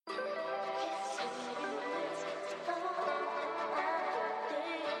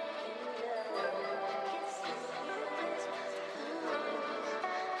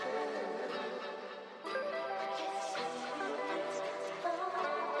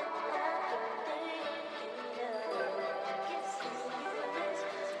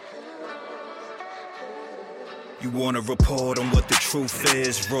You want to report on what the truth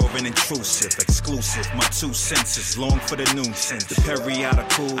is, raw and intrusive, exclusive. My 2 senses, long for the nuisance. The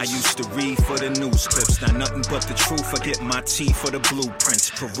periodicals I used to read for the news clips. Not nothing but the truth. I get my tea for the blueprints.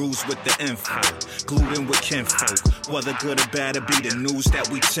 Peruse with the info, glued in with kinfolk. Whether good or bad, it be the news that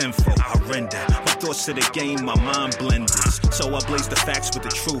we tenfold. I render my thoughts to the game, my mind blenders. So I blaze the facts with the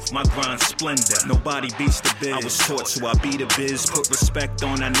truth, my grind splendor. Nobody beats the biz. I was taught to I be the biz. Put respect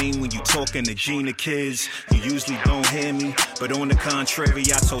on our name when you talking to Gina kids. You usually don't hear me, but on the contrary,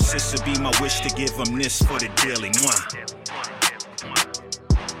 I told sis to be my wish to give them this for the daily. Mwah.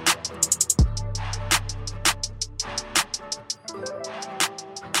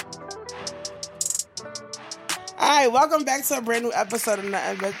 Alright, welcome back to a brand new episode of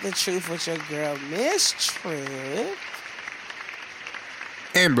Nothing But the Truth with your girl, Miss Trip.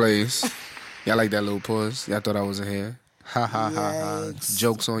 And Blaze. Y'all like that little pause? Y'all thought I wasn't here? Ha ha ha ha.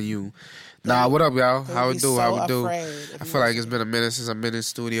 Jokes on you. Nah, what up, y'all? How it do? How it do? I feel like it's been a minute since I've been in the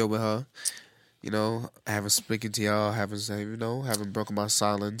studio with her. You know, I haven't spoken to y'all, haven't broken my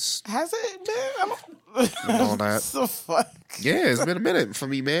silence. Has it been? All that. The fuck? Yeah, it's been a minute for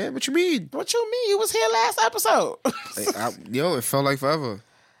me, man. What you mean? What you mean? You was here last episode. It felt like forever.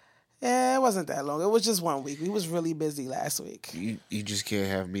 Yeah, it wasn't that long. It was just 1 week. We was really busy last week. You just can't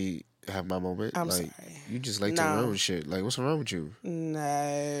have me have my moment. I'm like, sorry. You just like to ruin shit. Like, what's wrong with you?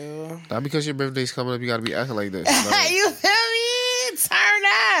 No. Not because your birthday's coming up, you gotta be acting like this. Like, You feel me? Turn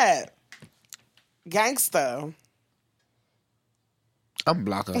up. Gangsta. I'm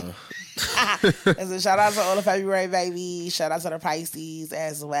blocking her. Listen, shout out to all the February baby. Shout out to the Pisces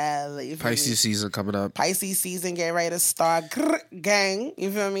as well. Pisces season coming up. Pisces season getting ready to start. Gang.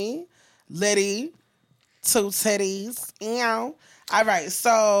 You feel me? Liddy. 2 titties. You know. All right.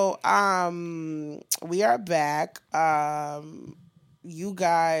 So, we are back. You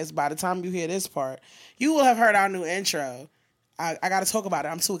guys, by the time you hear this part, you will have heard our new intro. I got to talk about it.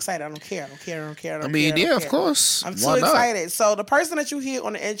 I'm too excited. I don't care. Of course. I'm too excited. So the person that you hear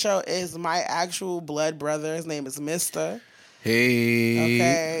on the intro is my actual blood brother. His name is Mr. Hey.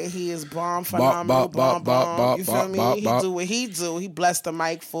 Okay. He is bomb phenomenal. Bomb. You feel me? He do what he do. He blessed the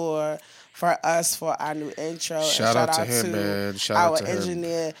mic for us for our new intro. Shout out to him, man. Shout out to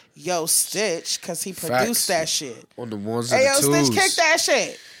engineer, Yo Stitch, because he produced that shit. On the ones and the twos. Hey, Yo Stitch, kick that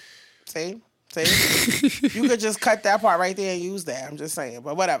shit. See? You could just cut that part right there and use that. I'm just saying.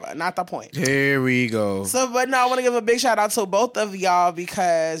 But whatever. Not the point. Here we go. So, but no, I want to give a big shout out to both of y'all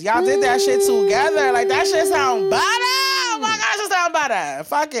because y'all did that shit together. Like, that shit sound better. Oh my gosh, it sound better.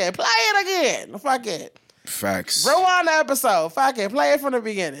 Fuck it. Play it again. Fuck it. Facts. Rewind the episode. Fuck it. Play it from the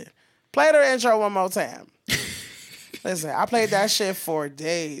beginning. Play the intro one more time. Listen, I played that shit for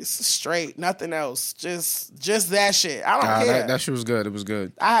days straight. Nothing else. Just that shit. I don't care. That shit was good. It was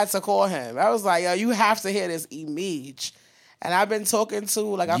good. I had to call him. I was like, yo, you have to hear this image. And I've been talking to,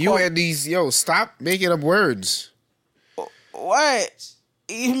 like... stop making up words. What?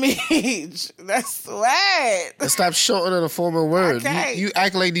 Image. That's what? And stop shortening the form of word. You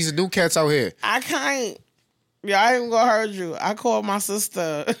act like these new cats out here. I can't. Yeah, I ain't gonna hurt you. I called my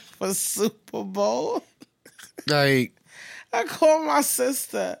sister for Super Bowl. Like, I called my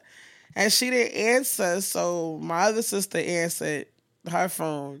sister and she didn't answer, so my other sister answered her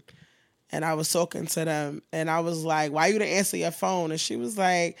phone and I was talking to them and I was like, why you didn't answer your phone? And she was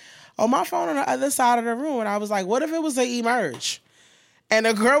like, oh, my phone on the other side of the room. And I was like, what if it was an emerge? And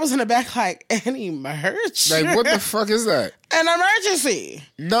the girl was in the back like, an emerge? Like, what the fuck is that? An emergency.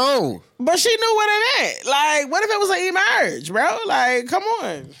 No. But she knew what it meant. Like, what if it was an emerge, bro? Like, come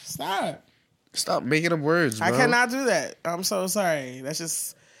on. Stop making up words, bro. I cannot do that. I'm so sorry. It's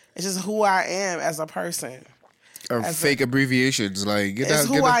just who I am as a person. Fake abbreviations. Like, it's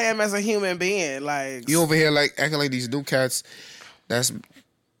who I am as a human being. Like, you over here like acting like these new cats.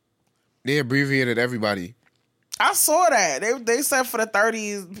 They abbreviated everybody. I saw that. They said for the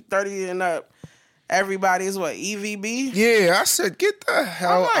 30 and up, everybody's what, EVB? Yeah, I said, get the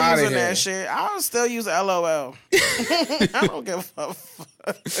hell out of here. I'm not using that shit. I'll still use LOL. I don't give a fuck.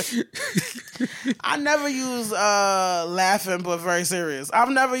 I never use laughing but very serious. I've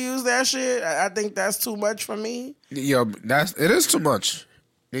never used that shit. I think that's too much for me. Yo, it is too much.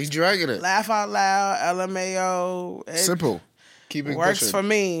 They dragging it. Laugh out loud, LMAO. Simple. Keep it works pushing. For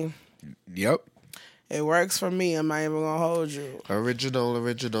me. Yep. It works for me. I'm not even gonna hold you.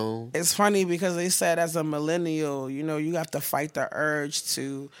 Original. It's funny because they said as a millennial, you have to fight the urge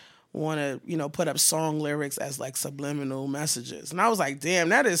to want to, put up song lyrics as like subliminal messages. And I was like, damn,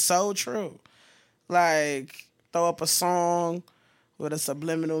 that is so true. Like, throw up a song with a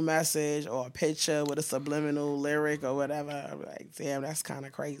subliminal message or a picture with a subliminal lyric or whatever. I'm like, damn, that's kind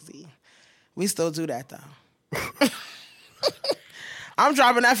of crazy. We still do that though. I'm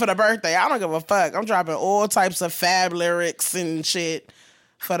dropping that for the birthday. I don't give a fuck. I'm dropping all types of fab lyrics and shit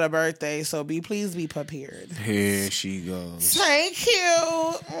for the birthday. So please be prepared. Here she goes. Thank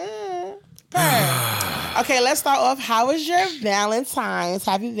you. Okay, let's start off. How was your Valentine's?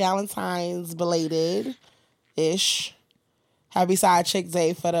 Happy Valentine's belated ish. Happy Side Chick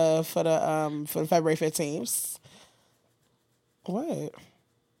Day for the February 15th. What?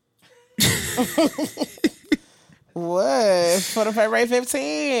 What? For the February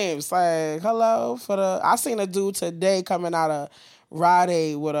 15th. Like, hello. I seen a dude today coming out of Rite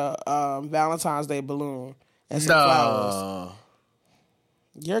Aid with a Valentine's Day balloon and some flowers.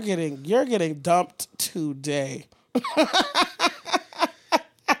 You're getting dumped today.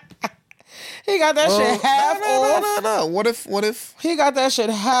 He got that shit half off. No. What if he got that shit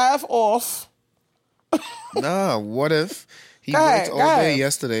half off? Nah, what if he worked all day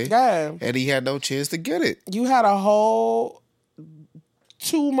yesterday and he had no chance to get it? You had a whole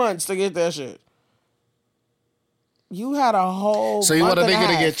 2 months to get that shit. You had a whole. So you want a nigga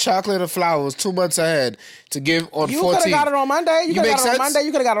to get chocolate or flowers 2 months ahead to give on 14th? You could have got it on Monday. You could have got it on Monday.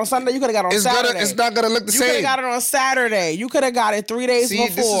 You could have got it on Sunday. You could have got it on Saturday. It's not gonna look the same. You could have got it on Saturday. You could have got it 3 days before.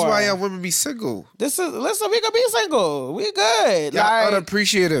 This is why y'all women be single. Listen, we could be single. We good. Y'all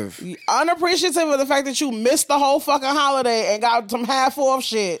unappreciative of the fact that you missed the whole fucking holiday and got some half off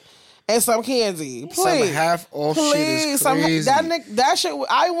shit. And some candy. Please. Some half off shit is crazy. That shit,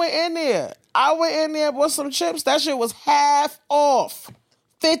 I went in there with some chips. That shit was half off.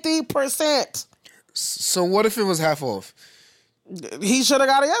 50%. So what if it was half off? He should have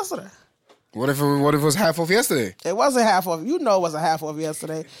got it yesterday. What if it was half off yesterday? It wasn't half off. You know it wasn't half off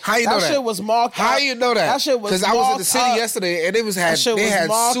yesterday. How you know that? That shit was marked up. How you know that? That shit was marked up. Because I was in the city yesterday and they had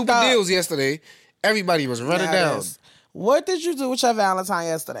super deals yesterday. Everybody was running down. What did you do with your Valentine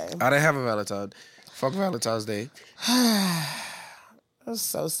yesterday? I didn't have a Valentine. Fuck Valentine's Day. That's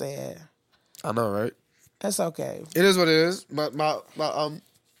so sad. I know, right? That's okay. It is what it is. But my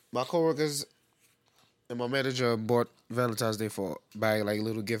coworkers and my manager bought Valentine's Day for bag, like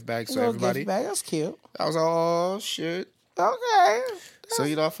little gift bags for everybody. Gift bag, that's cute. I was like, oh shit. Okay. So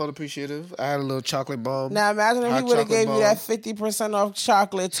I felt appreciative. I had a little chocolate bomb. Now imagine if he would have gave you that 50% off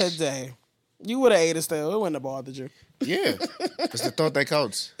chocolate today. You would have ate it still. It wouldn't have bothered you. Yeah. It's the thought that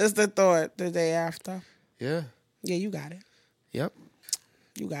counts. It's the thought the day after. Yeah. Yeah, you got it. Yep.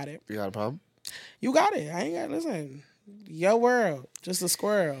 You got it. You got a problem? You got it. I ain't got listen. Your world. Just a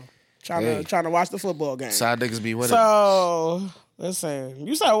squirrel. Trying to watch the football game. Side niggas be winning. So listen.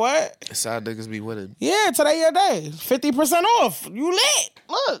 You said what? Side niggas be winning. Yeah, today your day. 50% off. You lit.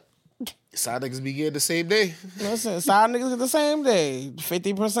 Look. Side niggas be getting the same day. Listen, side niggas get the same day.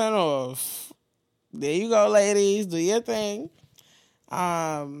 50% off. There you go, ladies. Do your thing.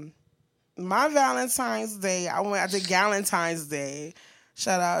 My Valentine's Day, I did Galentine's Day.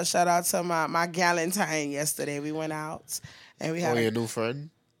 Shout out to my Galentine yesterday. We went out and we had your new friend?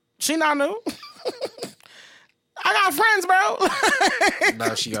 She not new. I got friends, bro.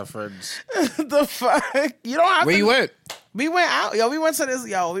 Nah, she got friends. The fuck? You don't have Where you went? We went out. We went to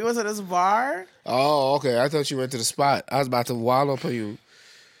this bar. Oh, okay. I thought you went to the spot. I was about to wild up on you.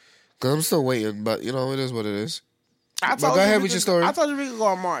 Because I'm still waiting, but it is what it is. Go ahead with your story. I told you we could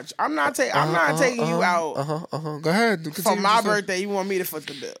go in March. I'm not taking you out. Go ahead. For my birthday, you want me to foot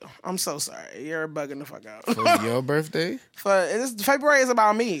the bill. I'm so sorry. You're bugging the fuck out. For your birthday? February is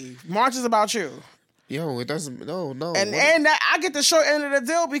about me. March is about you. Yo, it doesn't. No. And I get the short end of the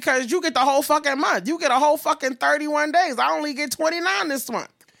deal because you get the whole fucking month. You get a whole fucking 31 days. I only get 29 this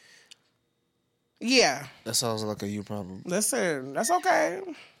month. Yeah. That sounds like a you problem. Listen, that's okay.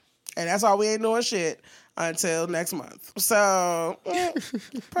 And that's why we ain't doing shit until next month. So,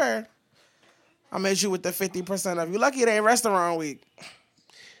 I made you with the 50% of you. Lucky it ain't restaurant week.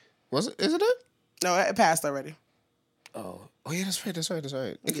 Was it? Is it it? No, it passed already. Oh yeah, that's right.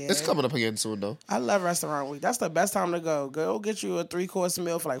 Yeah. It's coming up again soon, though. I love restaurant week. That's the best time to go. Go get you a 3-course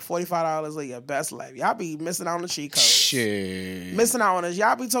meal for like $45 of your best life. Y'all be missing out on the cheat codes. Shit. Missing out on this.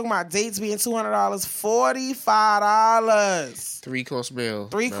 Y'all be talking about dates being $200. $45. 3-course meal.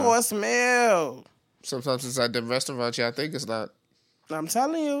 3-course meal. Sometimes inside them restaurants, I think it's not. I'm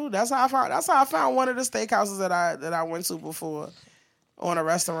telling you, that's how I found one of the steakhouses that I went to before on a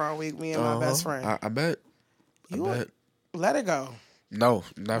restaurant week. Me and my best friend. I bet. Let it go. No,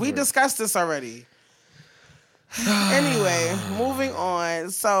 never. We discussed this already. Anyway, moving on.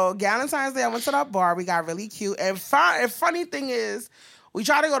 So, Valentine's Day, I went to that bar. We got really cute. And funny thing is, We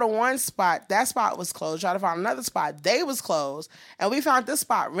tried to go to one spot. That spot was closed. Tried to find another spot. They was closed. And we found this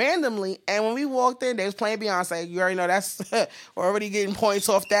spot randomly. And when we walked in, they was playing Beyonce. You already know that's we're already getting points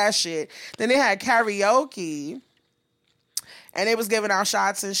off that shit. Then they had karaoke. And they was giving out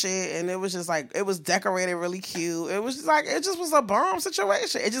shots and shit. And it was just like, it was decorated really cute. It was just like, it just was a bomb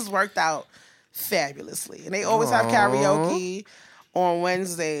situation. It just worked out fabulously. And they always have karaoke on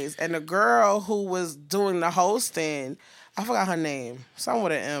Wednesdays. And the girl who was doing the hosting, I forgot her name. Something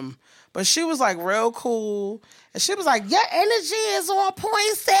with an M. But she was like real cool. And she was like, your energy is on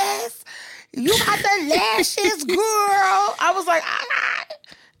point, sis. You got the lashes, girl. I was like, ah.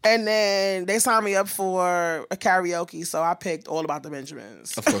 And then they signed me up for a karaoke. So I picked All About the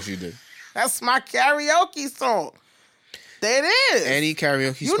Benjamins. Of course you did. That's my karaoke song. There it is. Any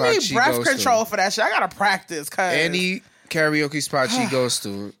karaoke spot she goes to. You need breath control for that shit. I got to practice. Any karaoke spot she goes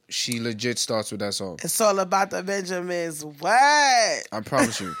to, she legit starts with that song. It's All About the Benjamins. What? I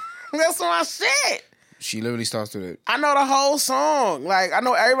promise you. That's my shit. She literally starts with it. I know the whole song. Like, I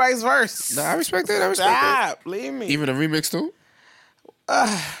know everybody's verse. Nah, I respect that. Stop. Leave me. Even the remix, too?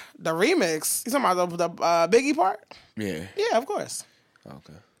 The remix? You talking about the Biggie part? Yeah. Yeah, of course.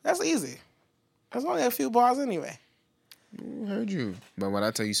 Okay. That's easy. That's only a few bars anyway. Heard you. But when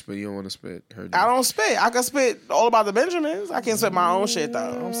I tell you spit, you don't want to spit. Heard you. I don't spit. I can spit All About the Benjamins. I can't spit my own shit,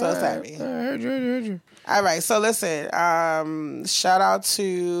 though. I'm so savvy. I heard you. All right, so listen. Shout out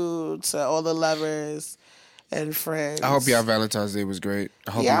to all the lovers and friends. I hope y'all Valentine's Day was great.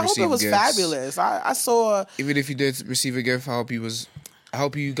 I hope it was gifts. Fabulous. I saw. Even if you did receive a gift, I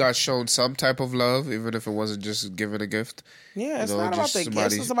hope you got shown some type of love, even if it wasn't just giving a gift. Yeah, it's not about the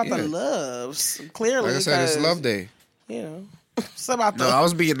gifts. It's about the loves. Clearly, like I said, it's Love Day. You know, it's about the. No, I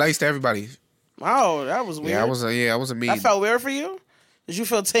was being nice to everybody. Oh, that was weird. Yeah, I wasn't mean. That felt weird for you. Did you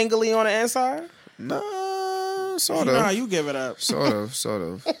feel tingly on the inside? No, sort of. Nah, you give it up. Sort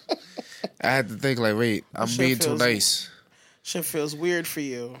of. I had to think like, wait, I'm being too nice. Shit feels weird for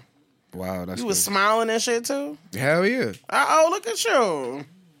you. Wow, that's. You was smiling and shit too. Hell yeah. Look at you.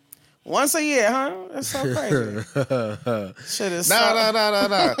 Once a year, huh? That's so crazy. Shit is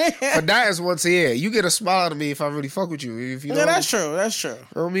no. But that is once a year. You get a smile out of me if I really fuck with you. If you know that's true. That's true. You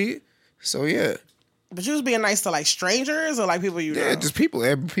know me? So yeah. But you was being nice to like strangers or like people you know? Yeah, just people.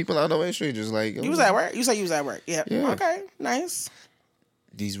 People I know and strangers. Like you was at work? You said you was at work. Yeah. Okay. Nice.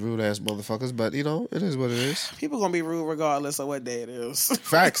 These rude ass motherfuckers, but you know, it is what it is. People gonna be rude regardless of what day it is.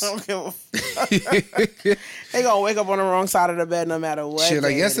 Facts. They gonna wake up on the wrong side of the bed no matter what. Shit,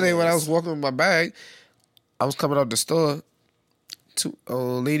 like yesterday when I was walking with my bag, I was coming out the store. A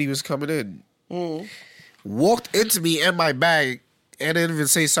lady was coming in, walked into me and my bag, and didn't even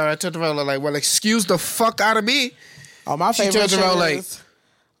say sorry. I turned around like, well, excuse the fuck out of me. Oh, my favorite. She turned around like,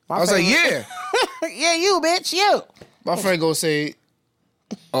 I was like, yeah, yeah, you bitch, you. My friend gonna say,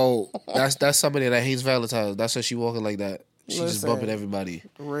 oh, that's somebody that hates Valentine's. That's why she walking like that. She just bumping everybody.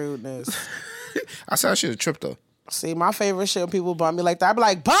 Rudeness. I said I should have tripped her. See, my favorite shit when people bump me like that. I be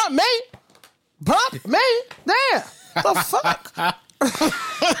like, bump me? Bump me? Damn. The fuck?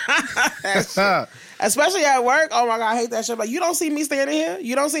 Especially at work. Oh my God, I hate that shit. Like, you don't see me standing here?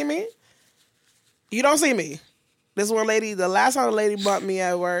 You don't see me? You don't see me? This one lady, the last time a lady bumped me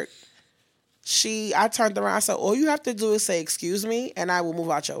at work, I turned around, I said, all you have to do is say, excuse me, and I will move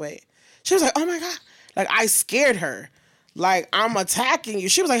out your way. She was like, oh my God. Like, I scared her. Like, I'm attacking you.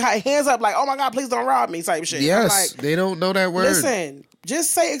 She was like, hands up, like, oh my God, please don't rob me type shit. Yes, like, they don't know that word. Listen,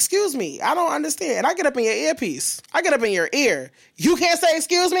 just say, excuse me. I don't understand. And I get up in your earpiece. I get up in your ear. You can't say,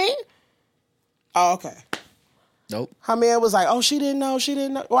 excuse me? Oh, okay. Nope. Her man was like, oh, she didn't know.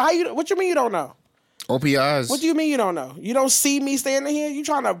 Well, what you mean you don't know? Open your eyes. What do you mean you don't know? You don't see me standing here? You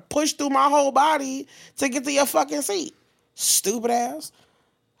trying to push through my whole body to get to your fucking seat. Stupid ass.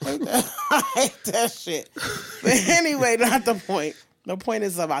 I hate that shit. But anyway, not the point. The point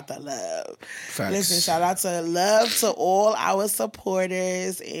is about the love. Facts. Listen, shout out to love to all our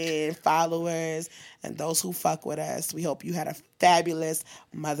supporters and followers and those who fuck with us. We hope you had a fabulous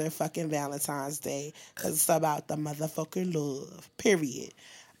motherfucking Valentine's Day because it's about the motherfucking love. Period.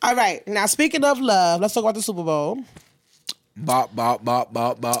 All right. Now, speaking of love, let's talk about the Super Bowl. Bop, bop, bop,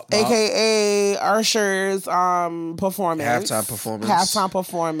 bop, bop, bop. AKA Ursher's performance. Halftime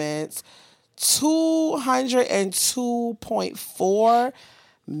performance. 202.4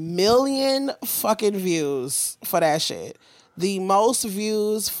 million fucking views for that shit. The most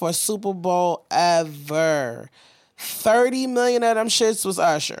views for Super Bowl ever. 30 million of them shits was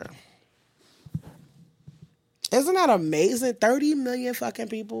Ursher. Isn't that amazing? 30 million fucking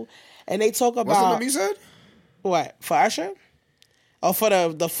people. And they talk about... What's the number you said? What? For Ursher? Oh, for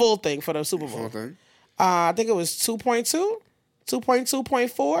the full thing, for the Super Bowl. Full thing. I think it was 2.2.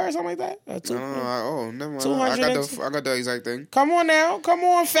 2.2.4 or something like that. Never mind. I got the exact thing. Come on now. Come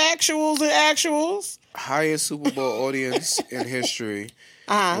on, factuals and actuals. Highest Super Bowl audience in history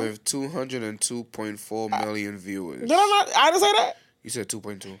with 202.4 million viewers. I didn't say that? You said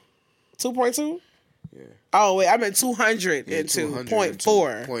 2.2. 2.2? Yeah. Oh, wait. I meant 202.4.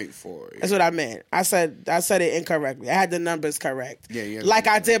 202.4. That's what I meant. I said it incorrectly. I had the numbers correct. Yeah. Like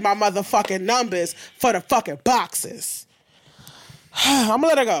I did my motherfucking numbers for the fucking boxes. I'm gonna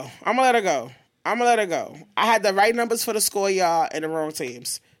let her go. I had the right numbers for the score, y'all, and the wrong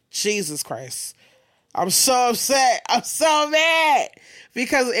teams. Jesus Christ. I'm so upset. I'm so mad.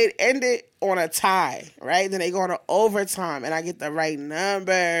 Because it ended on a tie, right? Then they go on overtime, and I get the right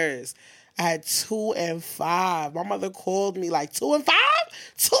numbers. I had 2 and 5. My mother called me like, 2 and 5?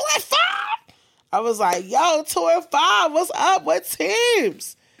 2 and 5? I was like, yo, 2 and 5. What's up? What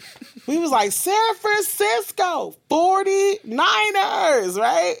teams? We was like, San Francisco, 49ers,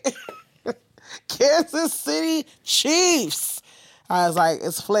 right? Kansas City Chiefs. I was like,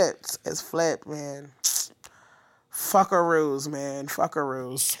 it's flipped. It's flipped, man. Fuckaroos, man.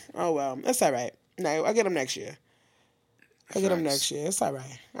 Fuckaroos. Oh, well. It's all right. No, I get them next year. It's all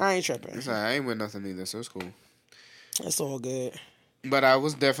right. I ain't tripping. It's all right. I ain't with nothing either, so it's cool. It's all good. But I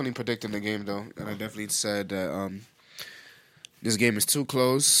was definitely predicting the game, though. And I definitely said that this game is too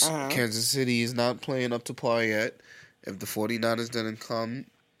close. Kansas City is not playing up to par yet. If the 49ers didn't come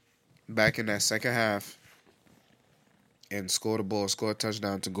back in that second half and score a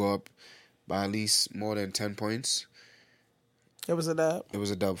touchdown to go up by at least more than 10 points. It was a dub? It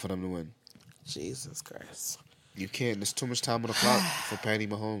was a dub for them to win. Jesus Christ. You can't. There's too much time on the clock for Patty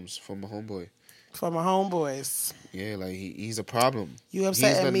Mahomes, for my homeboy. For my homeboys. Yeah, like, he's a problem. You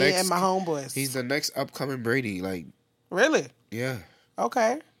upsetting me and my homeboys. He's the next upcoming Brady, like. Really? Yeah.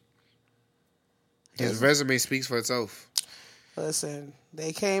 Okay. His resume speaks for itself. Listen,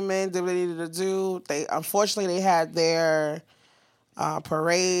 they came in, did what they needed to do. Unfortunately, they had their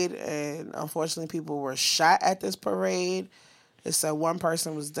parade, and unfortunately, people were shot at this parade. It said one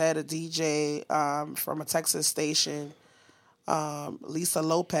person was dead, a DJ from a Texas station. Lisa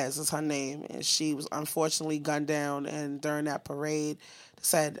Lopez is her name, and she was unfortunately gunned down. And during that parade, it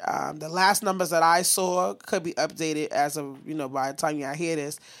said the last numbers that I saw could be updated as of, by the time y'all hear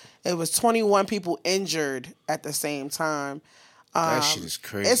this. It was 21 people injured at the same time. That shit is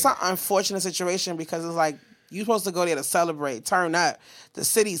crazy. It's an unfortunate situation because it's like, you're supposed to go there to celebrate, turn up. The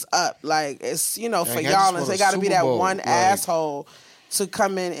city's up. Like, it's, for y'all, and they got to be that one asshole to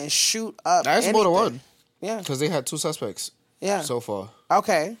come in and shoot up That's anything. more than one. Yeah. Because they had 2 suspects. Yeah. So far.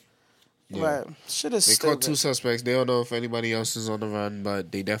 Okay. Yeah. But shit is stupid. They caught 2 suspects. They don't know if anybody else is on the run,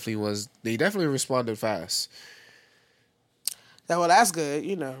 but they definitely responded fast. Yeah, well, that's good.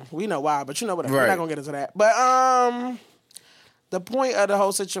 We know why, but whatever. Right. We're not going to get into that. But, the point of the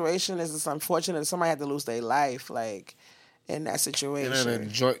whole situation is it's unfortunate that somebody had to lose their life, like, in that situation. And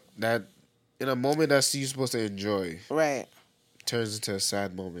enjoy that in a moment that you're supposed to enjoy. Right. Turns into a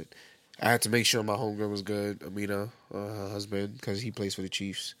sad moment. I had to make sure my homegirl was good, Amina, her husband, because he plays for the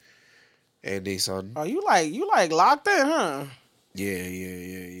Chiefs and their son. Oh, you like locked in, huh? Yeah.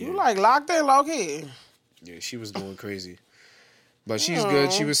 You like locked in, low key. Yeah, she was going crazy. But she's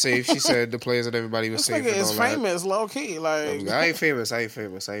good. She was safe. She said the players and everybody was safe. This nigga is famous, low key. Like, I ain't famous. Like,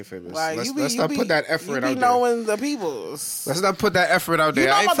 let's not put that effort out there. Knowing the peoples. Let's not put that effort out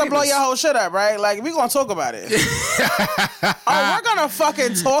there. I'm about to blow your whole shit up, right? Like, we gonna talk about it. We're gonna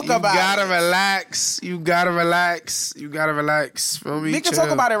fucking talk about it. You gotta relax. Feel me? We can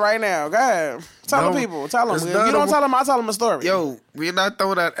talk about it right now. Go ahead. Tell the people. Tell them. If you don't tell them, I'll tell them a story. Yo, we're not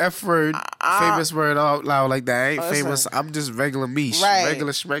throwing that F word, famous word out loud like that. I ain't famous. I'm just regular me. Right.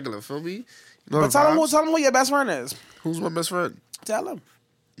 Regular schmegular. Feel me? But tell them who your best friend is. Who's my best friend? Tell them.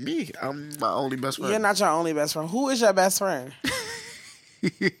 Me. I'm my only best friend. You're not your only best friend. Who is your best friend?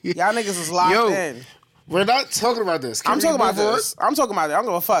 Y'all niggas is locked in. We're not talking about this. I'm talking about this. I don't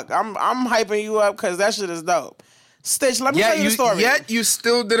give a fuck. I'm hyping you up because that shit is dope. Stitch, let me tell you the story. Yet you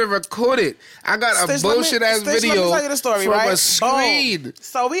still didn't record it. I got Stitch, a bullshit ass video let me tell you the story, from right? a screen. Boom.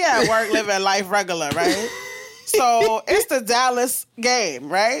 So we at work living life regular, right? So it's the Dallas game,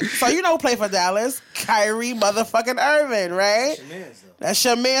 right? So you know who play for Dallas? Kyrie motherfucking Irving, right? That's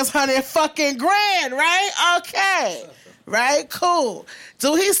your man's $100,000, right? Okay. Right? Cool.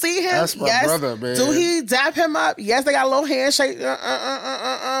 Do he see him? That's my brother, man. Do he dap him up? Yes, they got a little handshake.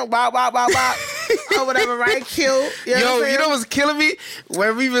 Wow. Or whatever, right? Cute. You know what's killing me?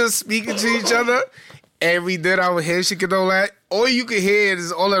 When we been speaking to each other and we did our handshake and all that, all you can hear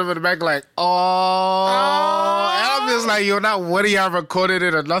is all of them in the back like, oh. And I'm just like, yo, not one of y'all recorded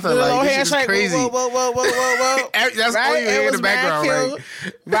it or nothing. Like, this is crazy. Whoa. That's all you hear in the background.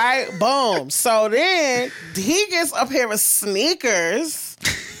 Right? Boom. So then he gets up here with sneakers.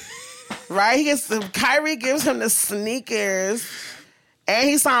 Right? Kyrie gives him the sneakers. And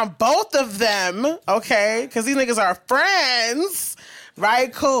he signed both of them. Okay? Because these niggas are friends.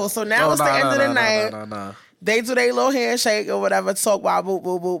 Right? Cool. So now it's the end of the night. They do their little handshake or whatever, talk about boop,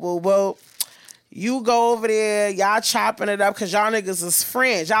 boop, boop, boop, boop. You go over there, y'all chopping it up because y'all niggas is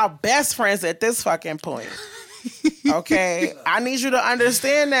friends. Y'all best friends at this fucking point. Okay? I need you to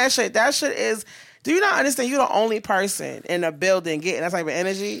understand that shit. That shit is... Do you not understand you're the only person in a building getting that type of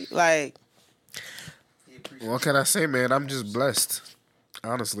energy? Like... What can I say, man? I'm just blessed.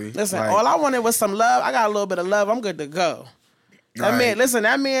 Honestly. Listen, all I wanted was some love. I got a little bit of love. I'm good to go. That man,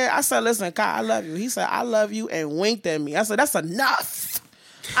 I said, listen, Kai, I love you. He said, I love you, and winked at me. I said, that's enough.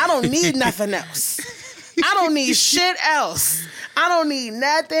 I don't need nothing else. I don't need shit else. I don't need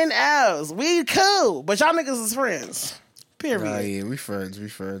nothing else. We cool, but y'all niggas is friends. Period. Nah, yeah, we friends,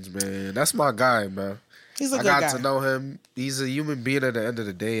 man. That's my guy, bro. He's a good guy. I got to know him. He's a human being at the end of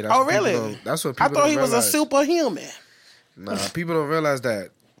the day. That's really? That's what people I thought he was a superhuman. Nah, people don't realize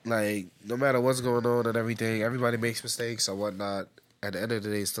that. Like, no matter what's going on and everything, everybody makes mistakes or whatnot. At the end of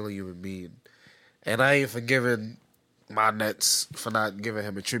the day, he's still a human being. And I ain't forgiving my Nets for not giving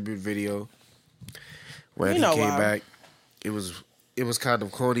him a tribute video when he came back. It was kind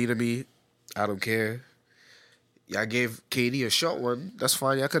of corny to me. I don't care. Y'all gave KD a short one. That's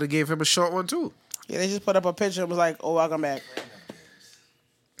fine. Y'all could have gave him a short one, too. Yeah, they just put up a picture and was like, oh, welcome back.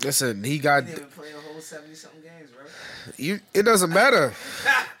 Listen, he got... He didn't play a whole 70-something games, bro. It doesn't matter.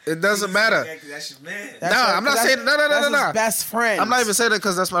 It doesn't matter. That's your man. I'm not saying... No. That's his best friend. I'm not even saying that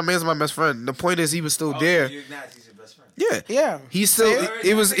because that's my man's my best friend. The point is he was still there. You acknowledge he's your best friend. Yeah. He's still...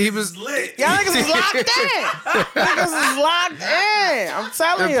 He was lit. Y'all niggas is locked in. Niggas is locked in. I'm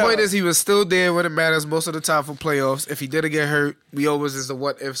telling you. The point is he was still there when it matters most of the time for playoffs. If he didn't get hurt, we always is the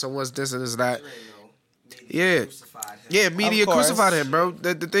what if, so what's this and this that. Yeah. Yeah, media crucified him, bro.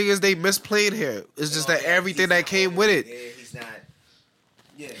 The thing is, they misplayed here. It's just that everything that came with it. Yeah, he's not.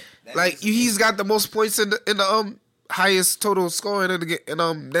 Yeah, like he's got the most points in the highest total scoring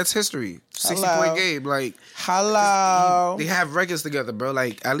in that's history. 60-point game. Like hello. They have records together, bro.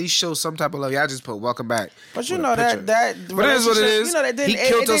 Like at least show some type of love. Y'all just put welcome back. But you know that. But it is what it is. You know that he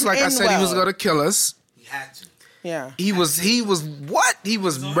killed us like I said he was gonna kill us. He had to. Yeah. He was what? He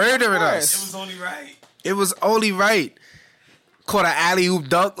was murdering us. It was only right. It was only right. Caught an alley-oop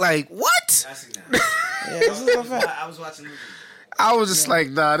dunk. Like, what? I see that. Yeah, this is a fact. I was watching movies. I was just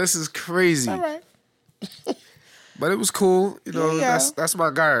like, nah, this is crazy. All right. But it was cool. You know, that's my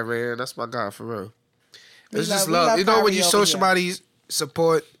guy, man. That's my guy, for real. It's just love. You know, when you show somebody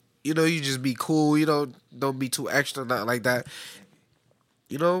support, you know, you just be cool. You know, don't be too extra, nothing like that.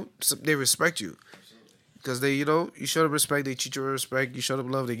 You know, they respect you. Because they, you know, you show them respect, they treat you with respect. You show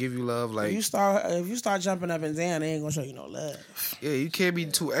them love, they give you love. Like if you start jumping up and down, they ain't gonna show you no love. Yeah, you can't be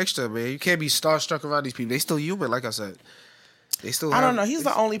too extra, man. You can't be starstruck around these people. They still human, like I said. They still. I don't know. He's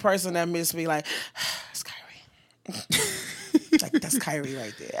the only person that makes me like, it's Kyrie. Like that's Kyrie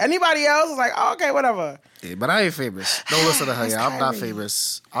right there. Anybody else is like, oh, okay, whatever. Yeah, but I ain't famous. Don't listen to her. Yeah, I'm not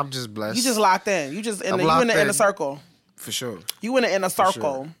famous. I'm just blessed. You just locked in. You just in the inner circle. For sure. You in the inner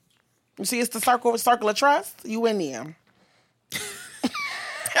circle. Sure. You see, it's the circle of trust. You in there. He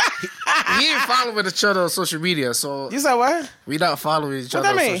ain't following each other on social media, so you said what? We not following each other.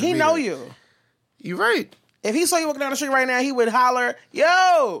 What that mean? He know you. You right. If he saw you walking down the street right now, he would holler,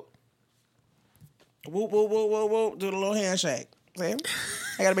 "Yo!" Whoop whoop whoop whoop whoop. Do the little handshake. See?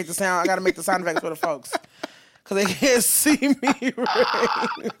 I gotta make the sound. I gotta make the sound effects for the folks because they can't see me. Right.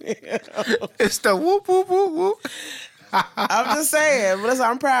 It's the whoop whoop whoop whoop. I'm just saying. But listen,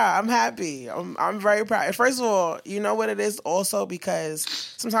 I'm proud. I'm happy. I'm very proud. First of all, you know what it is also because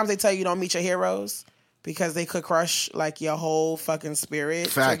sometimes they tell you don't meet your heroes because they could crush like your whole fucking spirit.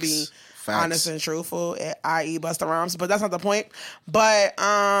 Facts. To be honest and truthful, i.e. Busta Rhymes. But that's not the point. But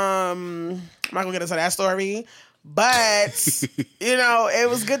I'm not gonna get into that story. But you know, it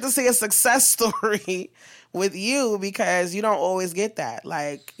was good to see a success story with you because you don't always get that.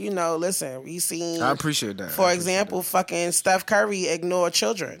 Like, you know, listen, we seen... I appreciate that. For example, fucking Steph Curry ignore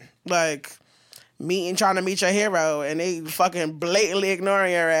children. Like, trying to meet your hero and they fucking blatantly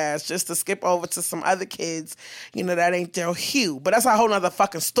ignoring your ass just to skip over to some other kids, you know, that ain't their hue. But that's a whole nother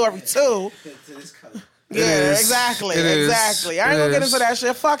fucking story, too. Yeah, exactly. I ain't gonna get into that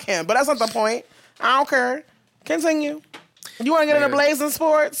shit. Fuck him. But that's not the point. I don't care. Continue. You want to get into Blazin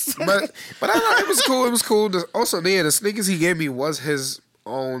sports? but I know it was cool. It was cool. Also, the sneakers he gave me was his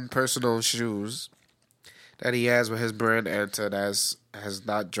own personal shoes that he has with his brand Anta that has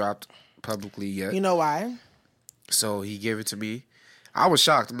not dropped publicly yet. You know why? So he gave it to me. I was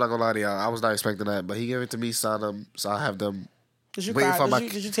shocked. I'm not gonna lie to y'all. I was not expecting that, but he gave it to me. Signed them, so I have them. Did you cry?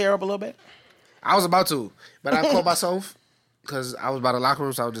 Did you tear up a little bit? I was about to, but I caught myself because I was by the locker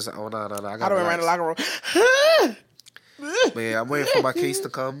room. So I was just, oh no, I got to run the locker room. But yeah, I'm waiting for my case to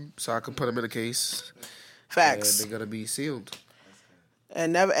come so I can put them in a case. Facts. And they're gonna be sealed.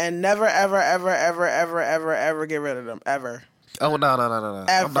 And never, ever get rid of them ever. Oh no.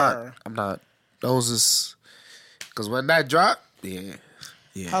 Ever. I'm not. Those is because when that drop, yeah.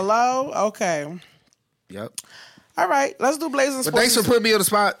 Hello. Okay. Yep. All right, let's do Blazin sports. But thanks for putting me on the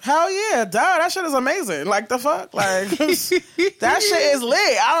spot. Hell yeah, duh, that shit is amazing. Like the fuck, like that shit is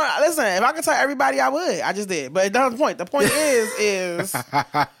lit. Listen, if I could tell everybody, I would. I just did, but that's the point. The point is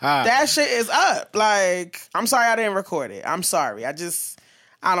that shit is up. Like, I'm sorry I didn't record it. I'm sorry. I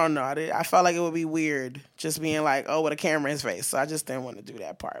don't know. I felt like it would be weird just being like, oh, with a camera in his face. So I just didn't want to do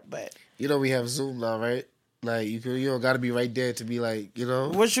that part. But you know we have Zoom now, right? Like, you don't got to be right there to be like, you know.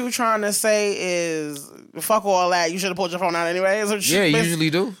 What you trying to say is, fuck all that. You should have pulled your phone out anyway. Yeah, you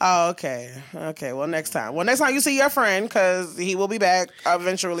usually do. Oh, okay. Okay, well, next time. Well, next time you see your friend, because he will be back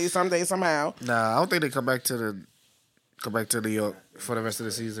eventually, someday, somehow. Nah, I don't think they come back to New York for the rest of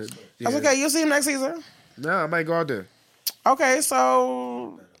the season. Yeah. That's okay. You'll see him next season. Nah, I might go out there. Okay,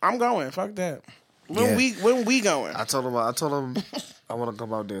 so I'm going. Fuck that. When we going? I told him I want to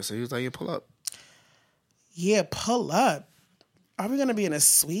come out there. So he was like, yeah, pull up. Yeah, pull up. Are we gonna be in a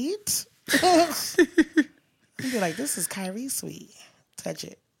suite? I'd be like, this is Kyrie's suite. Touch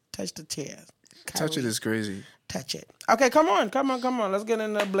it. Touch the chair. Kyrie. Touch it is crazy. Touch it. Okay, come on. Let's get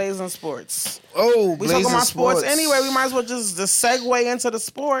into Blazin sports. Oh, we talking about sports anyway. We might as well just segue into the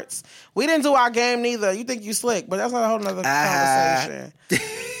sports. We didn't do our game neither. You think you slick, but that's not a whole nother conversation.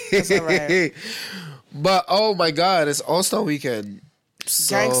 That's all right. But oh my God, it's All-Star weekend.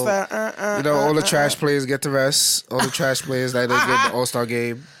 So, gangsta. You know, all the trash players get to rest. All the trash players that don't get the All-Star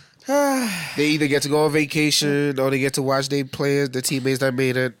game. They either get to go on vacation or they get to watch their players, the teammates that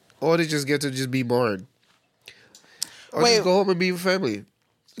made it, or they just get to just be bored. Or just go home and be with family.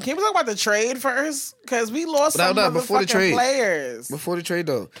 Can we talk about the trade first? Because we lost some before the trade. Players. Before the trade,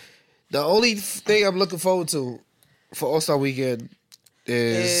 though. The only thing I'm looking forward to for All-Star weekend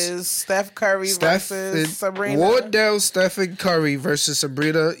is Steph Curry versus Sabrina. Wardell, Stephen Curry versus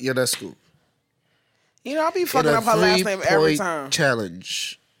Sabrina Ionescu. You know, I'll be fucking up her last name every time.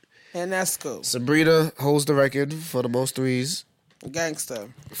 Challenge. Ionescu. Sabrina holds the record for the most threes. Gangsta.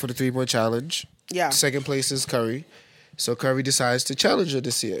 For the 3-point challenge. Yeah. Second place is Curry. So Curry decides to challenge her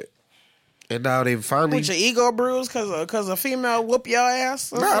this year. And now they finally... With your ego bruised because a female whoop your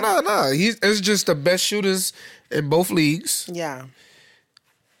ass? No. It's just the best shooters in both leagues. Yeah.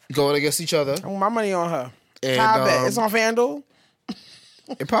 Going against each other. I want my money on her. And, I bet. It's on FanDuel?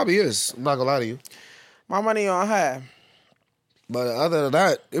 It probably is. I'm not going to lie to you. My money on her. But other than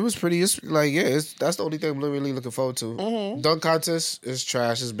that, it was pretty... that's the only thing I'm really looking forward to. Mm-hmm. Dunk contest is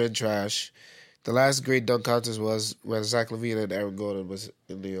trash. It's been trash. The last great dunk contest was when Zach LaVine and Aaron Gordon was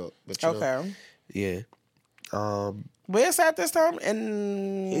in New York. But okay. Yeah. Where's that this time?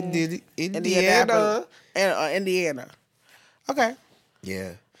 Indiana. Indiana. Okay.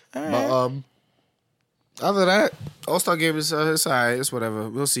 Yeah. All right. But other than that, All-Star game is it's all right. It's whatever.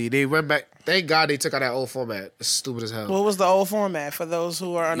 We'll see. They went back. Thank God they took out that old format. It's stupid as hell. What was the old format for those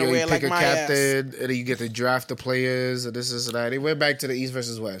who are unaware? You pick a captain, and then you get to draft the players, and this and that. They went back to the East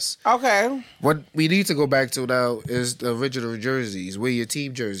versus West. Okay. What we need to go back to now is the original jerseys. Wear your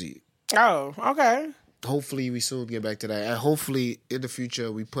team jersey. Oh, okay. Hopefully we soon get back to that, and hopefully in the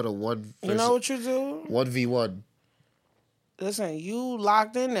future we put a one. You know what you do? 1v1. Listen, you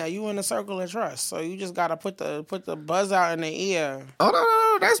locked in there. You in the circle of trust, so you just gotta put the buzz out in the ear. Oh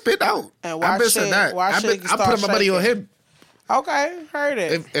no, that's been out. And watch that. I'm putting my money on him. Okay, heard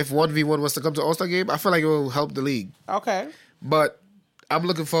it. If 1v1 was to come to All-Star game, I feel like it will help the league. Okay, but I'm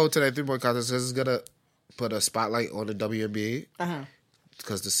looking forward to that 3-point contest because it's gonna put a spotlight on the WNBA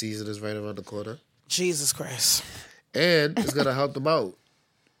because the season is right around the corner. Jesus Christ! And it's gonna help them out.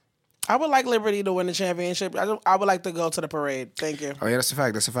 I would like Liberty to win the championship. I would like to go to the parade. Thank you. Oh, yeah, that's a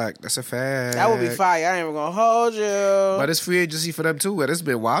fact. That would be fire. I ain't even going to hold you. But it's free agency for them, too. And it's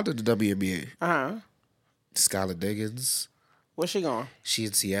been wild in the WNBA. Uh-huh. Skylar Diggins. Where's she going? She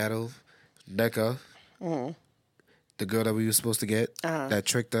in Seattle. NECA. Mm-hmm. the girl that we were supposed to get that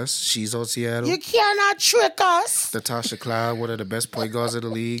tricked us. She's on Seattle. You cannot trick us. Natasha Cloud, one of the best point guards in the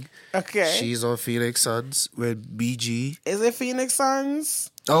league. Okay. She's on Phoenix Suns with BG. Is it Phoenix Suns?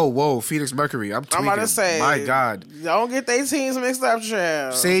 Oh, whoa, Phoenix Mercury. I'm tweaking. I'm about to say. My God. Don't get their teams mixed up,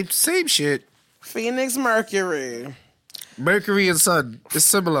 Trav. Same shit. Phoenix Mercury. Mercury and Sun. It's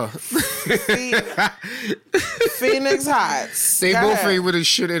similar. Phoenix Hots. They both ain't with his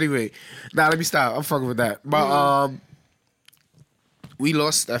shit anyway. Nah, let me stop. I'm fucking with that. But we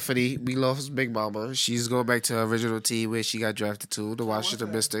lost Stephanie. We lost Big Mama. She's going back to her original team where she got drafted to, the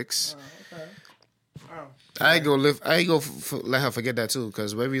Washington Mystics. Okay. I ain't gonna let her forget that too,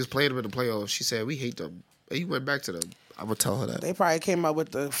 because when we was playing them in the playoffs, she said we hate them, and you went back to them. I'm gonna tell her that. They probably came up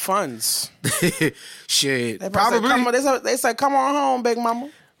with the funds. Shit, they probably. They said, "Come on home, Big Mama."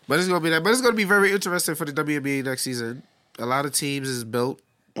 But it's gonna be that. But it's gonna be very interesting for the WNBA next season. A lot of teams is built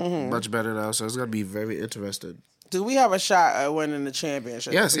much better now, so it's gonna be very interesting. Do we have a shot at winning the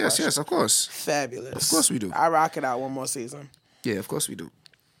championship? Yes, of course. Fabulous. Of course we do. I rock it out one more season. Yeah, of course we do.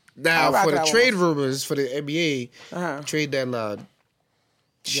 Now, for the trade rumors for the NBA, trade deadline,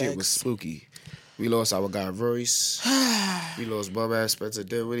 shit was spooky. We lost our guy Royce. We lost bum-ass Spencer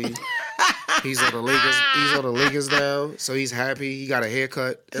Dinwiddie. He's on the Lakers. He's on the Lakers now, so he's happy. He got a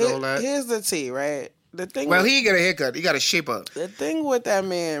haircut and all that. Here's the tea, right? The thing. Well, he didn't get a haircut. He got a shape up. The thing with that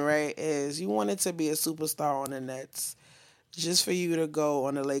man, right, is you wanted to be a superstar on the Nets, just for you to go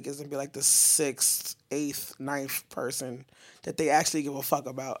on the Lakers and be like the 6th, 8th, 9th person that they actually give a fuck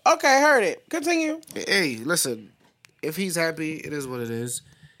about. Okay, heard it. Continue. Hey, listen. If he's happy, it is what it is.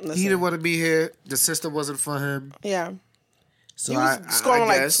 He didn't want to be here. The system wasn't for him. Yeah. So he was scoring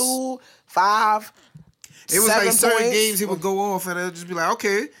like 2, 5, it was 7 like certain points. games he would go off and it'd just be like,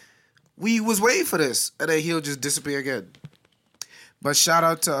 okay, we was waiting for this. And then he'll just disappear again. But shout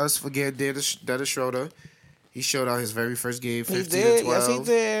out to us for getting Dennis Schroeder. He showed out his very first game, 15-12. Yes, he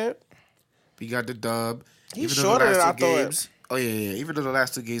did. He got the dub. He shorter than I thought. Oh, yeah. Even though the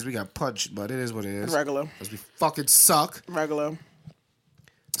last 2 games we got punched, but it is what it is. Regular. Because we fucking suck. Regular.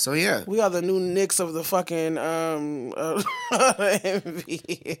 So, yeah. We are the new Knicks of the fucking NBA.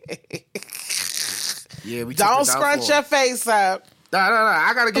 Yeah, we Don't scrunch your face up. Nah.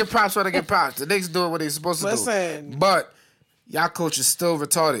 I got to give props when I get props. The Knicks doing what they supposed to do. Listen. But y'all coach is still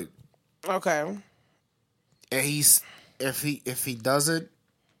retarded. Okay. And if he doesn't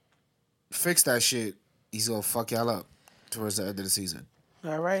fix that shit, he's gonna fuck y'all up towards the end of the season.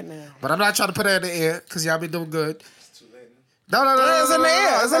 All right now. But I'm not trying to put that in the air because y'all been doing good. It's too late. No. It's in the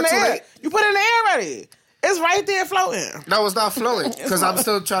air. It's in the air. Late. You put it in the air already. It's right there floating. No, it's not floating because I'm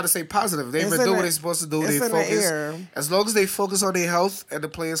still trying to stay positive. They've been doing what they're supposed to do. They focus. As long as they focus on their health and the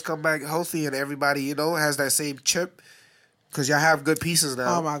players come back healthy and everybody, has that same chip. Because y'all have good pieces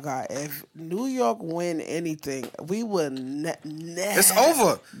now. Oh, my God. If New York win anything, we would never. It's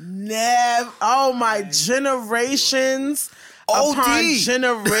over. Never. Oh, my generations. OD. Upon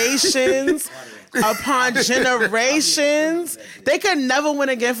generations. Upon generations. They could never win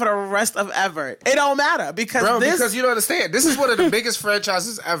again for the rest of ever. It don't matter. Because you don't understand. This is one of the biggest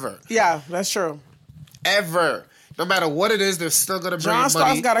franchises ever. Yeah, that's true. Ever. No matter what it is, they're still going to bring John money.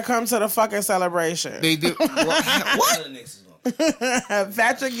 Stark's got to come to the fucking celebration. They do. What?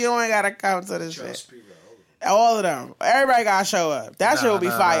 Patrick Ewing got to come to the shit. All of them. Everybody got to show up. That shit will be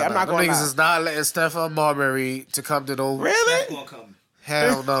fire. I'm not going to lie. Niggas is not letting Stephon Marbury to come to those. Really?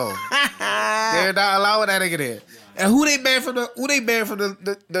 Hell no. They're not allowing that nigga there. And who they banned from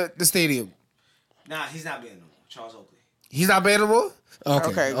the stadium? Nah, he's not banned no more. Charles Oakley. He's not banned no more?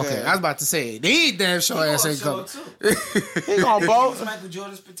 Okay. I was about to say, they damn sure ass ain't coming. He gonna both. He's Michael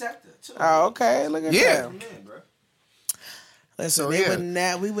Jordan's protector, too. Oh, okay. Look at that. Man, bro. Listen, we would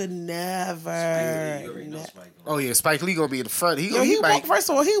never. Oh, yeah, Spike Lee gonna be in the front. First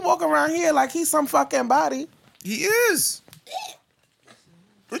of all, he walk around here like he's some fucking body. He is.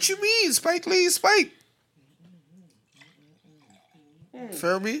 What you mean? Spike Lee is Spike.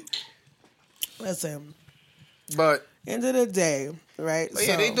 Feel me? Listen. But end of the day, right?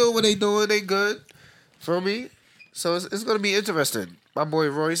 Yeah, they doing what they doing. They good. Feel me? So it's gonna be interesting. My boy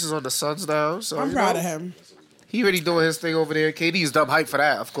Royce is on the Suns now. So I'm proud of him. He really doing his thing over there. KD's dumb hype for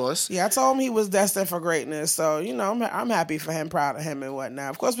that, of course. Yeah, I told him he was destined for greatness. So, I'm happy for him, proud of him and whatnot.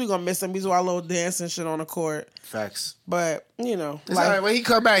 Of course, we're going to miss him. He's doing our little dance and shit on the court. Facts. But, it's all right. When he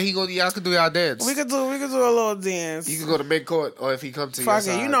come back, y'all can do y'all dance. We could do a little dance. You can go to mid-court, or if he come to fuck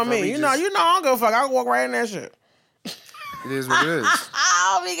your it. side. You know me. I don't go fuck. I can walk right in that shit. It is what it is.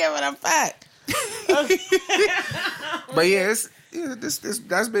 I'll be giving a fact. But yeah,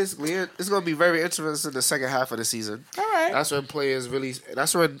 that's basically it. It's gonna be very interesting in the second half of the season. All right. That's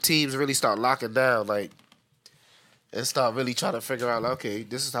when teams really start locking down. Like and start really trying to figure out, like, okay,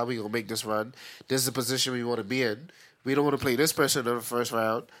 this is how we gonna make this run. This is the position we want to be in. We don't want to play this person in the first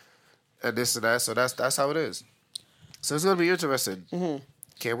round, and this and that. So that's how it is. So it's gonna be interesting. Mm-hmm.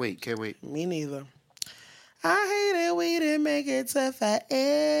 Can't wait. Me neither. I hate it we didn't make it to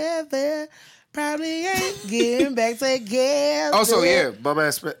forever. Probably ain't getting back together. Also, yeah, my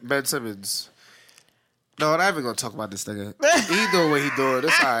man Ben Simmons. No, I'm not even gonna talk about this nigga. He doing what he doing.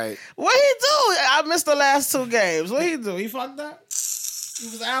 It's all right. What he do? I missed the last 2 games. What he do? He fucked up? He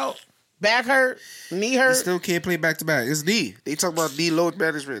was out? Back hurt? Knee hurt? He still can't play back to back. It's knee. They talk about knee load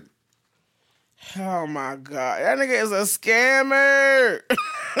management. Oh my God. That nigga is a scammer.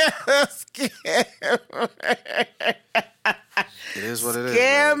 A scammer. It is what it is.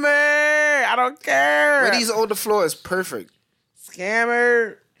 Scammer. I don't care. When he's on the floor, it's perfect.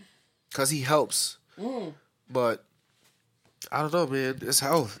 Scammer. Because he helps. But I don't know, man. It's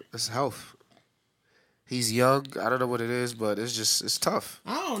health. He's young. I don't know what it is, but it's tough.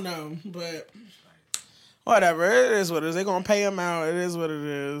 I don't know, but whatever. It is what it is. They're going to pay him out. It is what it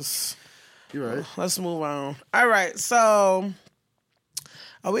is. You're right. Let's move on. All right, so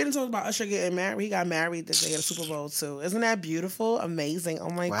we didn't talk about Usher getting married. He got married the day of the Super Bowl, too. Isn't that beautiful? Amazing. Oh,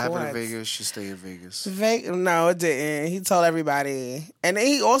 my God. What happened in Vegas? She stay in Vegas. No, it didn't. He told everybody. And then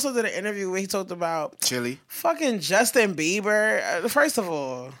he also did an interview where he talked about Chili. Fucking Justin Bieber. First of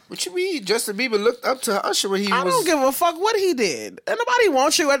all. What you mean? Justin Bieber looked up to Usher when he was... I don't give a fuck what he did. And nobody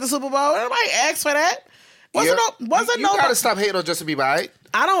wants you at the Super Bowl. Nobody asked for that. You gotta stop hating on Justin Bieber, all right?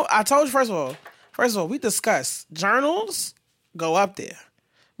 I told you, first of all, we discussed journals go up there.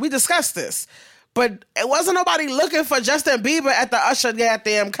 We discussed this. But it wasn't nobody looking for Justin Bieber at the Usher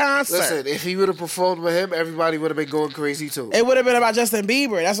goddamn concert. Listen, if he would have performed with him, everybody would have been going crazy too. It would have been about Justin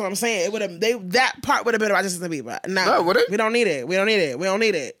Bieber. That's what I'm saying. That part would have been about Justin Bieber. No, would it? We don't need it. We don't need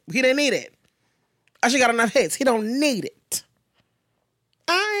it. He didn't need it. Usher got enough hits. He don't need it.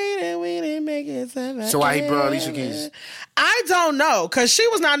 I ain't it. We didn't make it. So why he brought Alicia Keys? I don't know, because she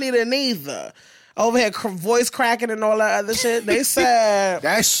was not needed neither. Over here, voice cracking and all that other shit. They said...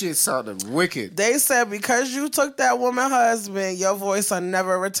 That shit sounded wicked. They said, because you took that woman husband, your voice will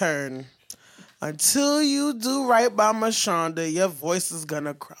never return. Until you do right by Mashonda, your voice is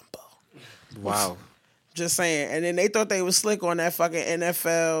gonna crumble. Wow. Just saying. And then they thought they was slick on that fucking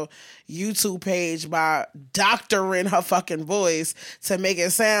NFL YouTube page by doctoring her fucking voice to make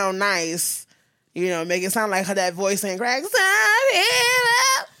it sound nice. You know, make it sound like her that voice ain't crack.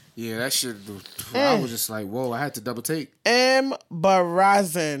 Yeah, that shit. I was just like, whoa, I had to double take.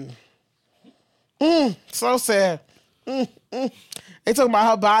 Embarrassing. So sad. They talking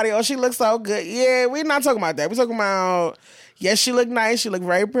about her body. Oh, she looks so good. Yeah, we're not talking about that. We're talking about, yes, she looked nice. She looked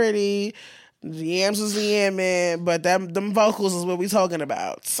very pretty. The yams was the yamming, but them vocals is what we talking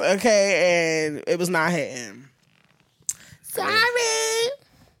about. Okay, and it was not hitting. Sorry.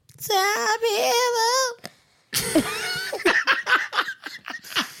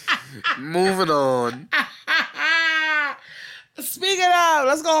 Moving on. Speaking of,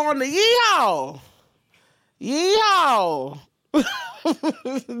 let's go on to Yeehaw. Yeehaw.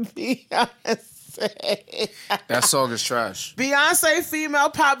 Beyonce. That song is trash. Beyonce, female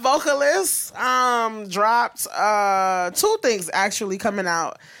pop vocalist, dropped 2 things actually coming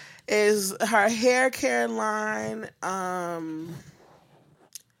out. Is her hair care line.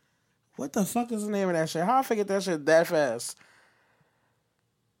 What the fuck is the name of that shit? How I forget that shit that fast?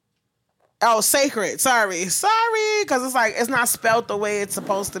 Oh, Sacred. Sorry. Because it's like, it's not spelled the way it's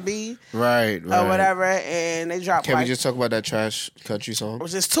supposed to be. Right. Or whatever. And they dropped Can we just talk about that trash country song?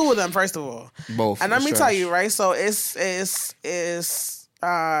 Which is 2 of them, first of all. Both. And let me tell you, right? So it's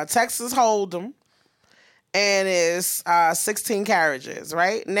Texas Hold'em. And it's 16 carriages,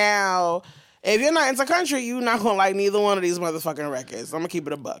 right? Now, if you're not into country, you're not going to like neither one of these motherfucking records. I'm going to keep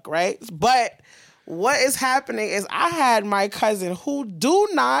it a buck, right? But what is happening is I had my cousin who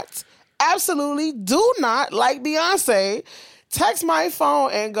absolutely do not like Beyonce text my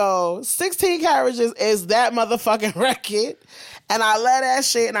phone and go, 16 carriages is that motherfucking record. And I love that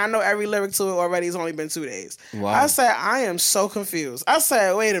shit, and I know every lyric to it already. It's only been 2 days. Wow. I said, I am so confused. I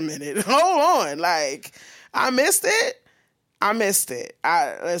said, wait a minute. Hold on. Like, I missed it.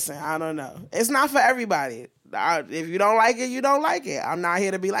 Listen, I don't know. It's not for everybody. If you don't like it, you don't like it. I'm not here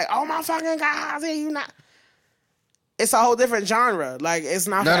to be like, oh my fucking God, you not. It's a whole different genre. Like, it's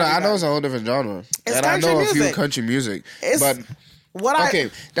not. No, I know it's a whole different genre. It's and country I know music. a few country music.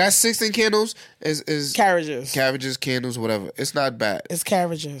 That's 16 candles is carriages, candles, whatever. It's not bad. It's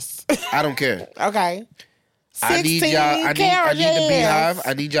carriages. I don't care. Okay. I need y'all. I need the Beehive.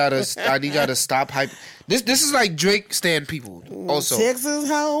 I need y'all to stop hype. This is like Drake stand people. Also, Texas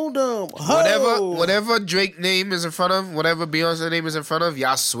Hold'em. Whatever Drake name is in front of, whatever Beyonce name is in front of,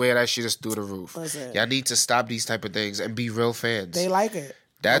 y'all swear that shit is through the roof. Y'all need to stop these type of things and be real fans. They like it.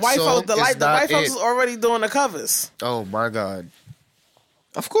 That the white song folks, the white folks is already doing the covers. Oh my God.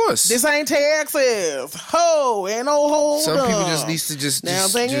 Of course. This ain't Texas. Ho, ain't no hold Some up. people just needs to just down,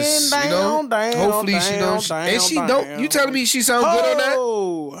 you know, down, hopefully down, she knows. down, And she down. don't. You telling me she sound good on that?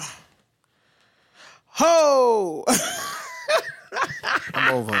 Ho.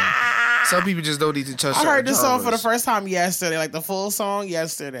 I'm over her. Some people just don't need to touch. I heard this song for the first time yesterday, like the full song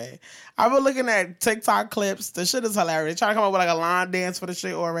yesterday. I was looking at TikTok clips. The shit is hilarious. Trying to come up with like a line dance for the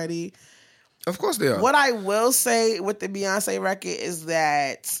shit already. Of course they are. What I will say with the Beyonce record is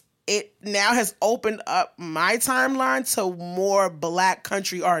that it now has opened up my timeline to more black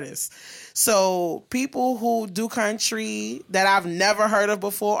country artists. So people who do country that I've never heard of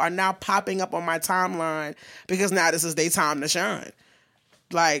before are now popping up on my timeline because now this is their time to shine.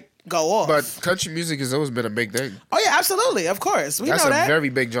 Like, go off. But country music has always been a big thing. Oh, yeah, absolutely. Of course. We That's know that. That's a very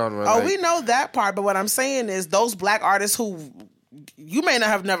big genre. Oh, we know that part. But what I'm saying is those black artists who you may not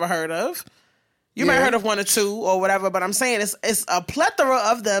have never heard of. You might have heard of one or two or whatever, but I'm saying it's a plethora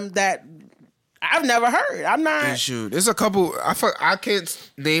of them that I've never heard. I'm not. Shoot, there's a couple. I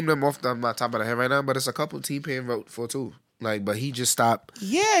can't name them off the top of the head right now, but it's a couple T-Pain wrote for too. Like, but he just stopped.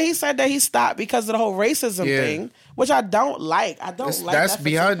 Yeah, he said that he stopped because of the whole racism thing, which I don't like. I don't like. That's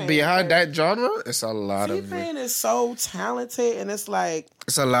behind that genre. It's a lot of. T-Pain is so talented, and it's like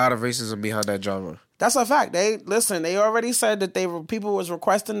it's a lot of racism behind that genre. That's a fact. They already said that people was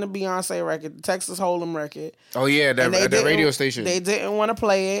requesting the Beyonce record, the Texas Hold'em record. Oh yeah, at the radio station. They didn't want to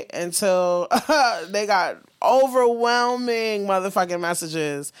play it until they got overwhelming motherfucking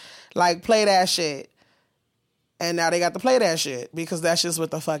messages like play that shit. And now they got to play that shit because that's just what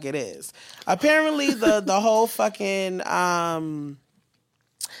the fuck it is. Apparently the whole fucking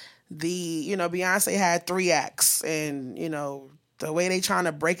Beyonce had 3 acts, and the way they trying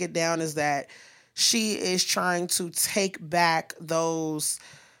to break it down is that she is trying to take back those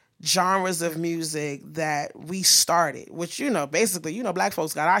genres of music that we started, which, basically, black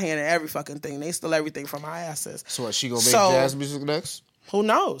folks got our hand in every fucking thing. They steal everything from our asses. So what, she gonna make jazz music next? Who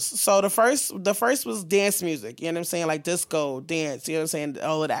knows? So the first was dance music, you know what I'm saying? Like disco, dance, you know what I'm saying?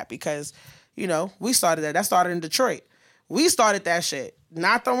 All of that, because, we started that. That started in Detroit. We started that shit.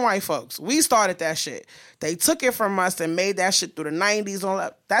 Not them white folks. We started that shit. They took it from us and made that shit through the 90s. All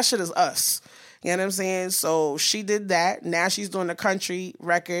that. That shit is us. You know what I'm saying? So she did that. Now she's doing a country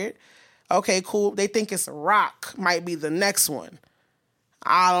record. Okay, cool. They think it's rock might be the next one.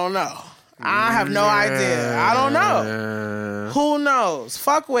 I don't know. I have no idea. I don't know. Who knows?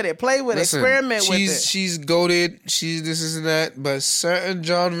 Fuck with it. Play with it. Experiment with it. She's goated. She's this and that. But certain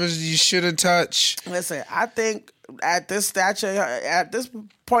genres you shouldn't touch. Listen, I think at this stature, at this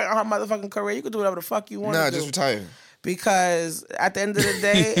point in her motherfucking career, you can do whatever the fuck you want to do. Nah, just retire. Because at the end of the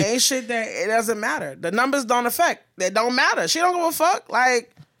day, ain't shit that it doesn't matter. The numbers don't affect. They don't matter. She don't give a fuck.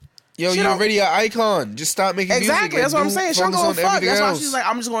 Like, yo, you're already an icon. Just stop making music. Exactly. That's what I'm saying. She don't give a fuck. That's why she's like,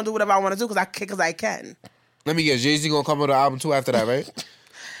 I'm just gonna do whatever I want to do because I can. Let me guess. Jay-Z gonna come with an album too after that, right?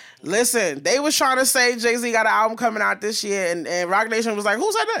 Listen, they was trying to say Jay-Z got an album coming out this year, and Rock Nation was like,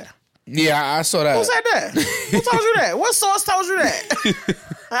 "Who said that?" Yeah, I saw that. Who said that? Who told you that? What source told you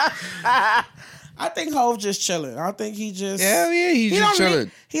that? I think Hov just chilling. I think he just... Hell yeah, he's just chilling.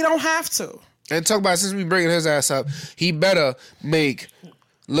 He don't have to. And talk about, since we bringing his ass up, he better make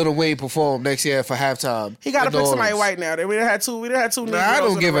Lil Wayne perform next year for halftime. He got to pick somebody white now. We done had two Negroes I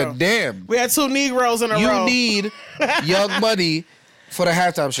don't give a damn. We had 2 Negroes in a row. You need Young Money for the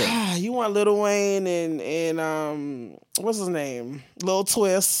halftime show. You want Lil Wayne and what's his name? Lil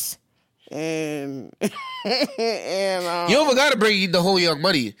Twist and you don't got to bring the whole Young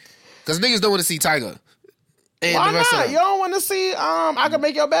Money. Because niggas don't want to see Tiger. And why the rest not? Of them. You don't want to see I Can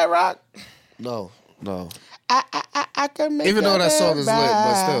Make Your Bed Rock? No. I can make even though that song is lit,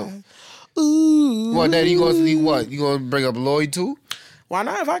 but still. Ooh. What, Daddy, you gonna see what? You gonna bring up Lloyd too? Why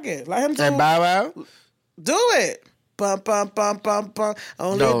not? If I can. Let him do And Bow Wow? Do it. Bum, bum, bum, bum, bum.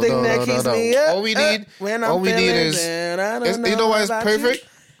 Only thing that keeps me up. All we need is you know why it's perfect?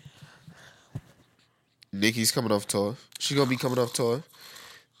 Nicki's coming off tour. She gonna be coming off tour.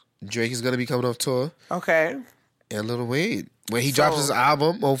 Drake is gonna be coming off tour. Okay. And Lil Wayne. When he drops his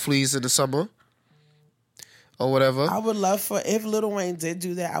album, hopefully it's in the summer. Or whatever. I would love if Lil Wayne did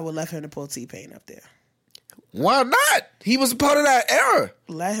do that, I would love him to pull T-Pain up there. Why not? He was a part of that era.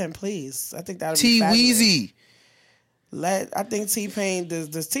 Let him, please. I think that would be fabulous. T-Weezy. I think T-Pain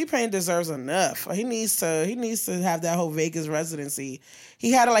T-Pain deserves enough. He needs to have that whole Vegas residency.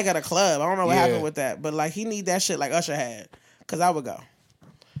 He had it like at a club. I don't know what happened with that, but like he need that shit like Usher had. Cause I would go.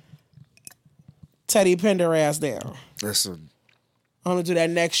 Teddy Pender ass down. Listen. I'm gonna do that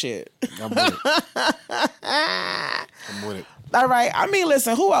next shit. I'm with it. All right. I mean,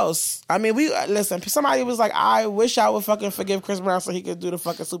 listen, who else? I mean, somebody was like, I wish I would fucking forgive Chris Brown so he could do the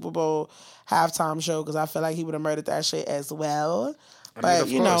fucking Super Bowl halftime show because I feel like he would have murdered that shit as well. But,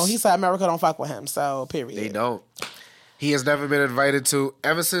 you know, he said America don't fuck with him, so period. They don't. He has never been invited to,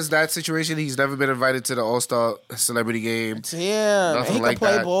 ever since that situation, he's never been invited to the All-Star Celebrity Game. Yeah. Nothing he like can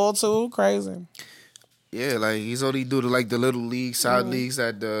play that. Ball, too. Crazy. Yeah, like, he's only do the little leagues, side leagues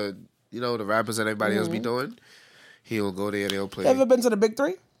that the rappers and everybody else be doing. He'll go there and he'll play. Ever been to the Big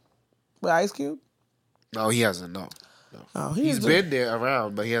Three with Ice Cube? No, he hasn't, no. Oh, he's been there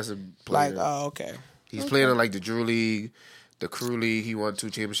around, but he hasn't played. Okay. He's playing in, like, the Drew League, the Crew League. He won 2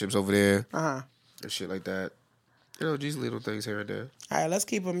 championships over there. Uh-huh. And shit like that. You know, just little things here and there. All right, let's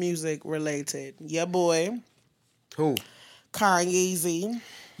keep it music related. Your boy. Who? Kanye.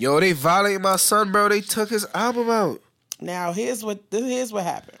 Yo, they violated my son, bro. They took his album out. Now, here's what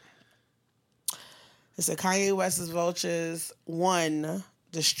happened. It said Kanye West's Vultures one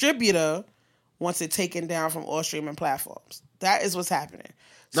distributor wants it taken down from all streaming platforms. That is what's happening.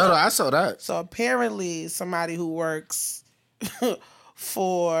 So, no, I saw that. So apparently somebody who works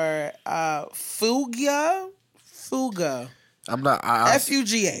for Fuga. I'm not.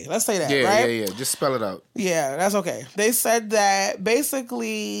 Fuga. Let's say that, right? Yeah. Just spell it out. Yeah, that's okay. They said that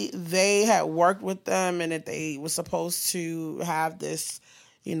basically they had worked with them and that they were supposed to have this,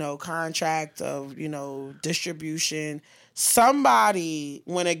 contract of, distribution. Somebody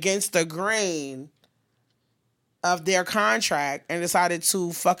went against the grain of their contract and decided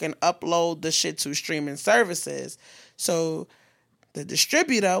to fucking upload the shit to streaming services. So the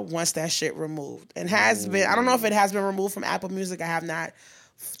distributor wants that shit removed and has been. I don't know if it has been removed from Apple Music. I have not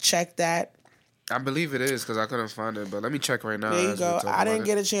checked that. I believe it is because I couldn't find it, but let me check right now. There you go. I didn't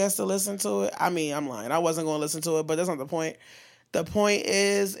get a chance to listen to it. I mean, I'm lying. I wasn't going to listen to it, but that's not the point. The point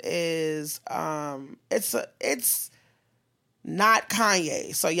is it's not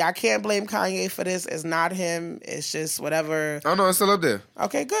Kanye. So y'all can't blame Kanye for this. It's not him. It's just whatever. Oh no, it's still up there.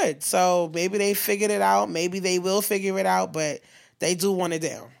 Okay, good. So maybe they figured it out. Maybe they will figure it out, but they do want it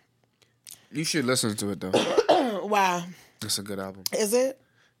down. You should listen to it though. Wow. It's a good album. Is it?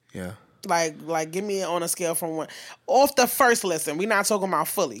 Yeah. Like, give me on a scale from 1 off the first listen. We're not talking about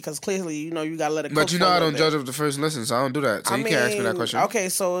fully because clearly, you gotta let it. But I don't judge off the first listen, so I don't do that. So you can't ask me that question. Okay,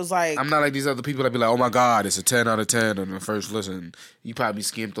 so it's like I'm not like these other people that be like, "Oh my God, it's a 10 out of 10 on the first listen." You probably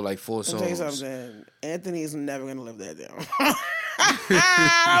skimmed through like 4 songs. I'll tell you something. Anthony's never gonna live that down.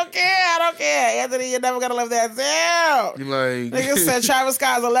 I don't care. Anthony, you're never gonna live that down. You like niggas said Travis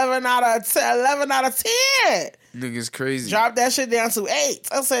Scott's 11 out of 10. Niggas crazy. Drop that shit down to 8.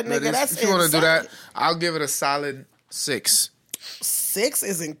 I said, nigga, that's if you want to do that, I'll give it a solid 6. 6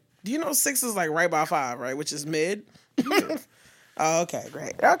 isn't. 6 is like right by 5, right? Which is mid. Yeah. Oh, okay,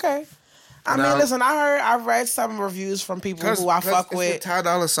 great. Okay. I mean, listen, I read some reviews from people who I fuck with. It's Ty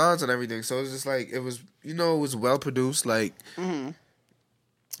Dolla Signs and everything, so it's just like it was well produced. Like, no,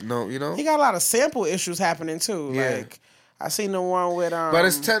 he got a lot of sample issues happening too. Yeah. Like, I seen the one with but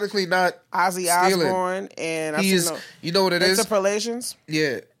it's technically not Ozzy Osbourne, and I seen you know what it is? Interpolations.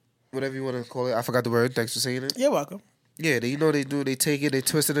 Yeah, whatever you want to call it. I forgot the word. Thanks for saying it. You're welcome. Yeah, they take it, they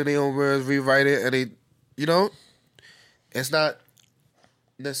twist it in their own words, rewrite it, and they, it's not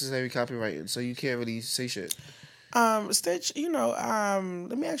necessary copywriting, so you can't really say shit. Stitch, let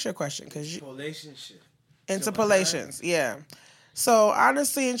me ask you a question because interpolations, yeah. So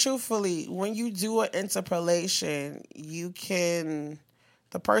honestly and truthfully, when you do an interpolation, the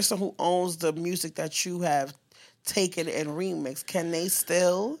person who owns the music that you have taken and remixed, can they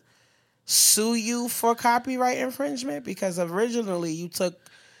still sue you for copyright infringement? Because originally you took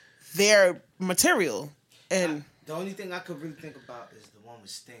their material and the only thing I could really think about is the one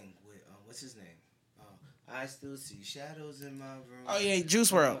with Sting with what's his name? I still see shadows in my room. Oh yeah, Juice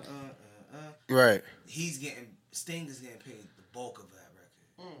WRLD. Right. Sting is getting paid the bulk of that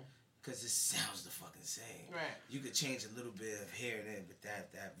record because it sounds the fucking same. Right. You could change a little bit of here and there, but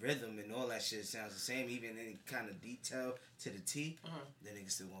that rhythm and all that shit sounds the same. Even any kind of detail to the T, then they can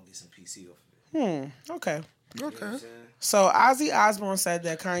still gonna get some PC off of it. Okay. Okay. So Ozzy Osbourne said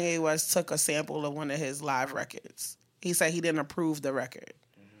that Kanye West took a sample of one of his live records. He said he didn't approve the record.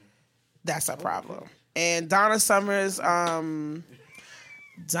 That's a problem. And Donna Summer's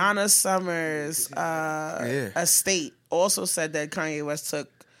estate also said that Kanye West took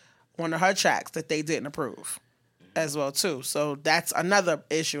one of her tracks that they didn't approve. as well too. So that's another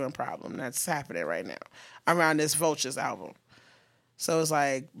issue and problem that's happening right now around this Vultures album. So it's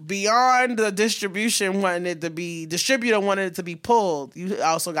like beyond the distributor wanting it to be pulled. You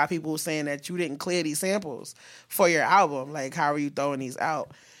also got people saying that you didn't clear these samples for your album. Like, how are you throwing these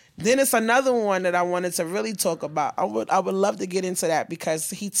out? Then it's another one that I wanted to really talk about. I would love to get into that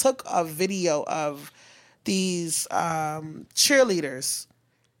because he took a video of these cheerleaders,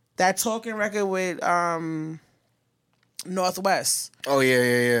 that Talking record with Northwest. Oh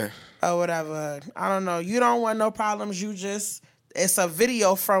yeah. Or whatever. I don't know. You don't want no problems. It's a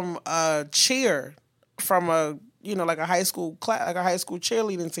video from a cheer from a high school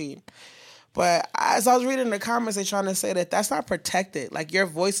cheerleading team. But as I was reading the comments, they're trying to say that that's not protected. Like, your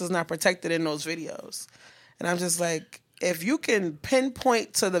voice is not protected in those videos. And I'm just like, if you can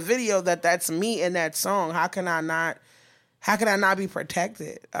pinpoint to the video that that's me in that song, how can I not be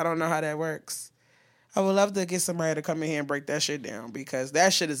protected? I don't know how that works. I would love to get somebody to come in here and break that shit down because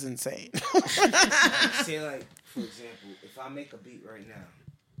that shit is insane. Say, like, for example, if I make a beat right now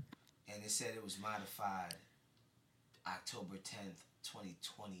and it said it was modified October 10th,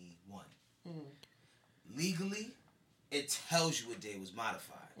 2021, legally, it tells you what day it was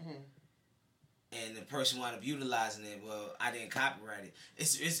modified. And the person wound up utilizing it. Well, I didn't copyright it.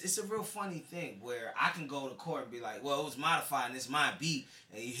 It's a real funny thing where I can go to court and be like, well, it was modified and it's my beat,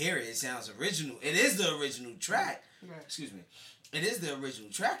 and you hear it, it sounds original. It is the original track. Right. Excuse me. It is the original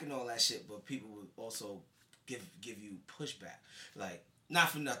track and all that shit, but people would also give you pushback. Like, not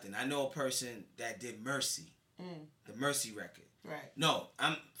for nothing. I know a person that did Mercy, the Mercy record. Right. No,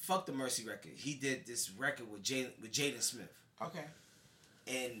 fuck the Mercy record. He did this record with Jaden Smith. Okay.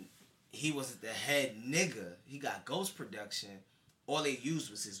 And he wasn't the head nigga. He got Ghost Production. All they used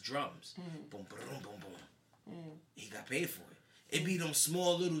was his drums. Boom, boom, boom, boom. He got paid for it. It be them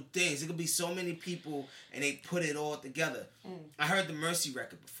small little things. It could be so many people, and they put it all together. I heard the Mercy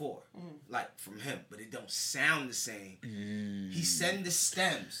record before, like from him, but it don't sound the same. He send the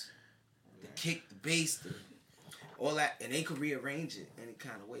stems, the kick, the bass, all that, and they could rearrange it any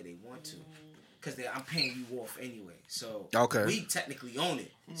kind of way they want to. Because I'm paying you off anyway. So we technically own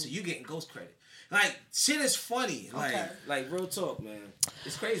it. So you getting ghost credit. Like, shit is funny. Like real talk, man.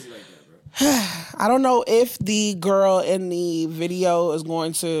 It's crazy like that, bro. I don't know if the girl in the video is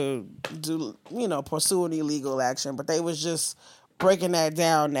going to pursue any legal action, but they was just breaking that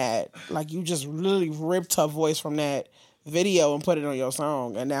down that, like, you just really ripped her voice from that video and put it on your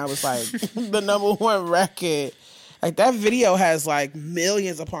song. And now it's like the number one record. Like, that video has, like,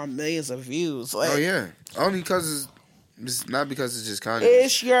 millions upon millions of views. Like, oh, yeah. Only because it's not because it's just Kanye.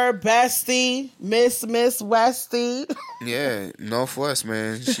 It's your bestie, Miss Westie. Yeah, Northwest,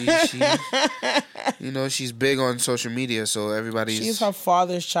 man. She she's big on social media, so everybody's... She's her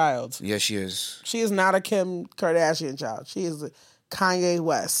father's child. Yeah, she is. She is not a Kim Kardashian child. She is a Kanye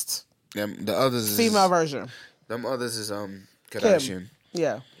West. The others is... Female version. Them others is Kardashian. Kim.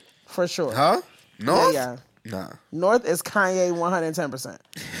 Yeah, for sure. Huh? North? Yeah. Nah. North is Kanye 110%.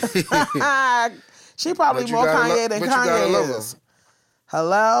 She probably more Kanye than Kanye is.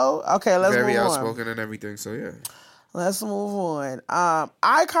 Hello? Okay, let's move on. Very outspoken and everything, so yeah. Let's move on.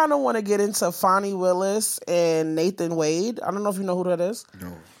 I kind of want to get into Fonnie Willis and Nathan Wade. I don't know if you know who that is.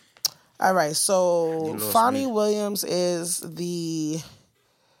 No. All right, so Fonnie Williams is the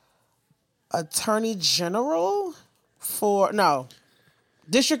Attorney General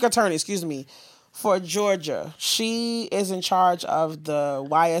District Attorney, for Georgia. She is in charge of the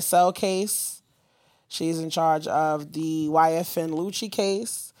YSL case. She's in charge of the YFN Lucci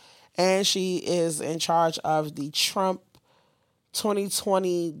case. And she is in charge of the Trump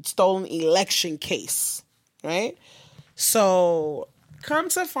 2020 stolen election case. Right? So, come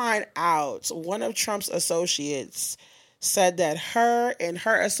to find out, one of Trump's associates said that her and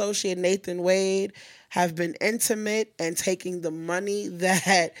her associate Nathan Wade have been intimate and taking the money,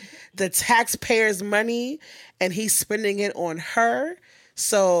 that the taxpayers' money, and he's spending it on her.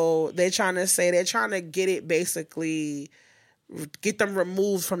 So they're trying to get it, basically, get them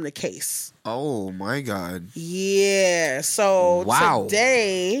removed from the case. Oh my God. Yeah. So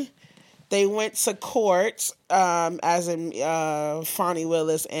today they went to court, as in Fonnie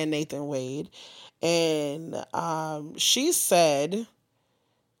Willis and Nathan Wade, and she said.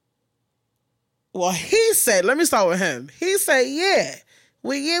 Well, he said, let me start with him. He said,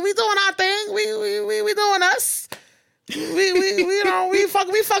 we doing our thing. We doing us. We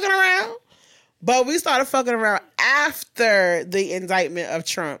fucking around. But we started fucking around after the indictment of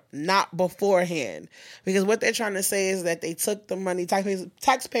Trump, not beforehand. Because what they're trying to say is that they took the money,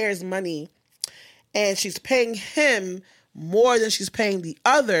 taxpayers' money, and she's paying him more than she's paying the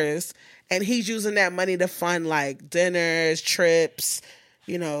others, and he's using that money to fund like dinners, trips,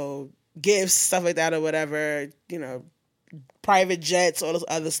 gifts, stuff like that or whatever, private jets, all this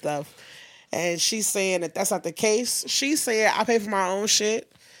other stuff. And she's saying that that's not the case. She's saying, I pay for my own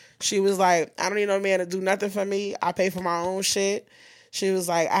shit. She was like, I don't need no man to do nothing for me. I pay for my own shit. She was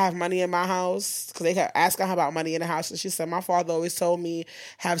like, I have money in my house. Because they kept asking her about money in the house. And she said, my father always told me,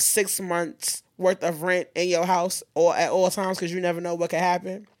 have 6 months worth of rent in your house or at all times because you never know what could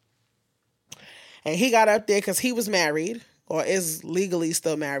happen. And he got up there because he was married or is legally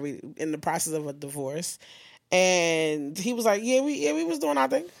still married in the process of a divorce. And he was like, we was doing our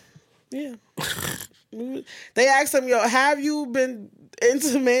thing. Yeah. They asked him, have you been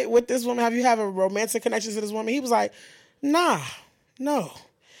intimate with this woman? Have you have a romantic connection to this woman? He was like, nah. No.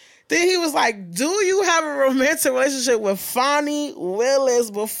 Then he was like, do you have a romantic relationship with Fonnie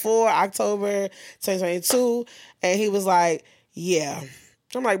Willis before October 2022? And he was like, yeah.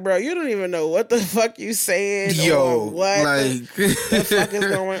 I'm like, bro, you don't even know what the fuck you saying or what the fuck is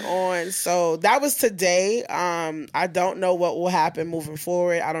going on. So that was today. I don't know what will happen moving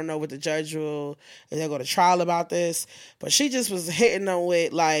forward. I don't know what the judge will, if they'll go to trial about this. But she just was hitting them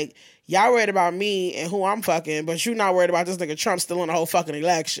with like, y'all worried about me and who I'm fucking, but you not worried about this nigga Trump still in the whole fucking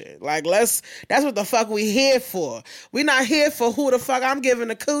election. Like, that's what the fuck we here for. We not here for who the fuck I'm giving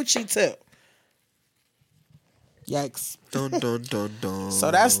the coochie to. Yikes. Dun, dun, dun, dun.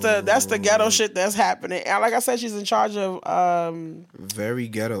 So that's the ghetto shit that's happening. And like I said, she's in charge of very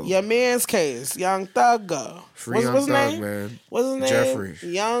ghetto. Your man's case, Young Thugger. Free Young Thug, man. What's his name? Jeffrey.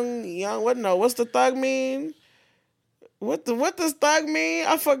 Young what's the thug mean? What does thug mean?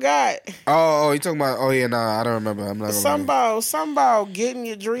 I forgot. Oh, you talking about? Oh yeah, nah, I don't remember. I'm not. Something about getting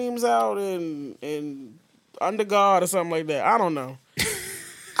your dreams out and under God or something like that. I don't know.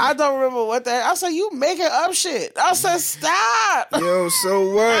 I don't remember what that. I said you making up shit. I said stop. Yo,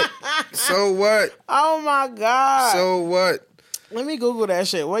 so what? So what? Oh my God. So what? Let me Google that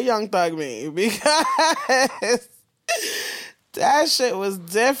shit. What Young Thug mean? Because that shit was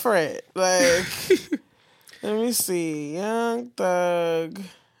different. Like. Let me see. Young Thug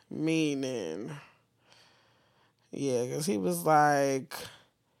meaning. Yeah, because he was like,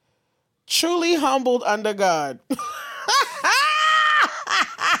 truly humbled under God.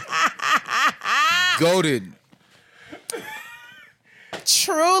 Goated.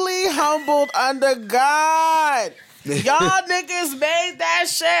 Truly humbled under God. Y'all niggas made that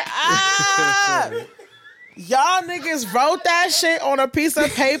shit up. Y'all niggas wrote that shit on a piece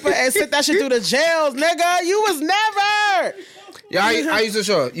of paper and sent that shit through the jails, nigga. You was never. Yeah, I used to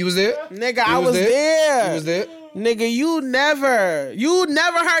show. You was there? Nigga, I was there. You was there? Nigga, you never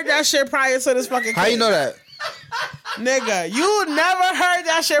heard that shit prior to this fucking case. How you know that? Nigga, you never heard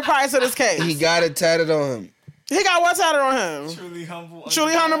that shit prior to this case. He got it tatted on him. He got what tatted on him?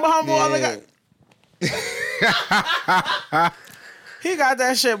 Truly humble. Yeah. He got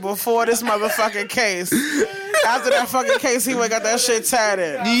that shit before this motherfucking case. After that fucking case, he went got that shit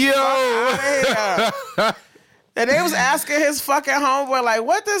tatted. Yo. And they was asking his fucking homeboy, like,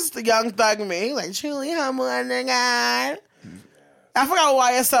 what does the Young Thug mean? He like, truly humble under God. I forgot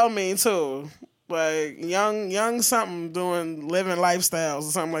what YSL mean, too. Like, young something living lifestyles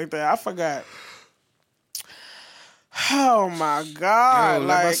or something like that. I forgot. Oh, my God. Yo,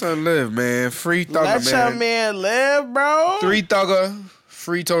 let my son live, man. Free Thugger, man. Let your man live, bro. 3 Thugger,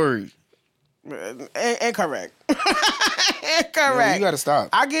 free Tory. Incorrect. Incorrect. Yo, you gotta stop.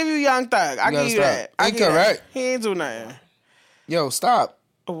 I give you Young Thug. I give you that. Incorrect. He ain't do nothing. Yo, stop.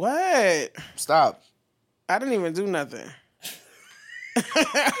 What? Stop. I didn't even do nothing.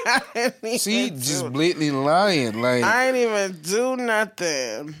 See, just blatantly lying. Like I ain't even do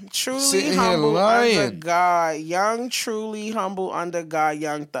nothing. Truly sitting humble here lying. under God. Truly humble under God,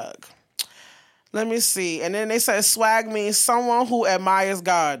 Young Thug. Let me see. And then they said swag means someone who admires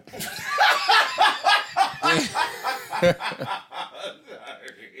God.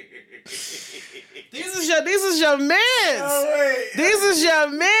 These is your mans. These is your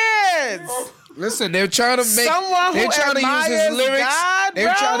mans. Listen, they're trying to make. Someone they're trying to use his lyrics. God,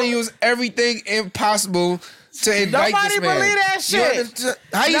 they're trying to use everything impossible to indict Nobody this man. believe that shit.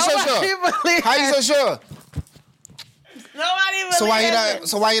 How you so sure? How you so sure? Nobody believe So why that you not?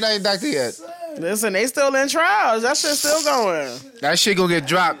 So why you not indicted yet? Listen, they still in trials. That shit's still going. That shit gonna get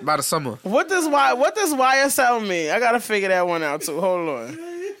dropped by the summer. What does YSL mean? I gotta figure that one out too. Hold on.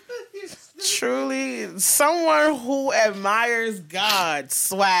 Truly, someone who admires God.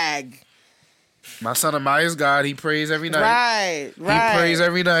 Swag. My son admires God. He prays every night. Right. He prays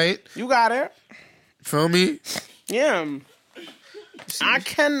every night. You got it. Feel me? Yeah. I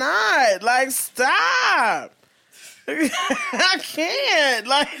cannot. Like, stop. I can't.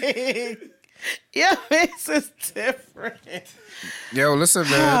 Like, your face is different. Yo, listen,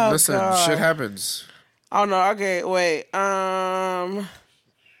 man. Listen, God. Shit happens. Oh, no. Okay, wait.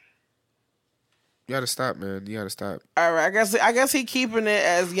 You gotta stop, man. You gotta stop. All right. I guess he keeping it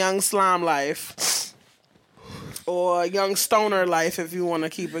as young slime life. Or young stoner life, if you want to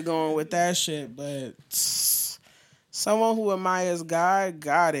keep it going with that shit. But someone who admires God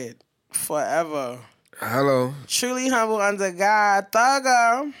got it forever. Hello. Truly humble under God.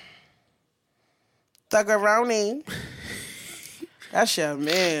 Thuggeroni. That's your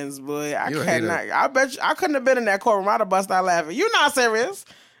man's, boy. I cannot. I bet you, I couldn't have been in that courtroom. I'd have busted out laughing. You not serious?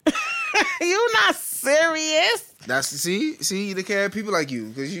 You not serious? That's see, they can't have people like you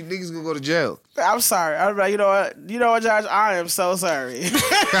because you niggas gonna go to jail. I'm sorry. You know what, Judge? I am so sorry.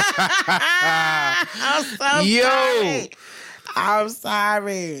 I'm so sorry. I'm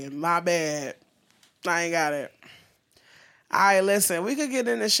sorry. My bad. I ain't got it. All right, listen. We could get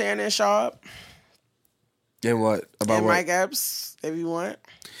into Shannon Sharp. And what about and what? Mike Epps, if you want.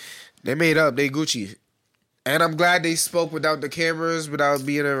 They made up. They Gucci. And I'm glad they spoke without the cameras, without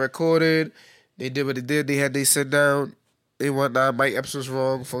being recorded. They did what they did. They had they sit down and whatnot. Mike Epps was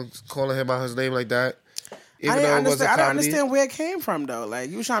wrong for calling him out his name like that. I didn't understand where it came from, though. Like,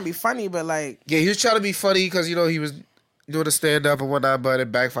 you was trying to be funny, but like... Yeah, he was trying to be funny because, he was doing a stand-up and whatnot, but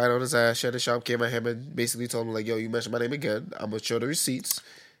it backfired on his ass. Shannon Sharp came at him and basically told him, like, yo, you mentioned my name again. I'm going to show the receipts.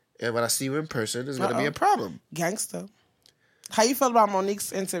 And when I see you in person, there's going to be a problem. Gangster. How you feel about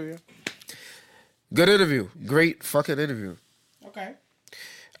Monique's interview? Good interview. Great fucking interview. Okay.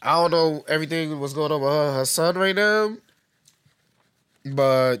 I don't know everything what's going on with her son right now.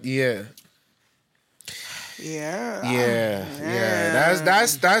 But yeah. Yeah.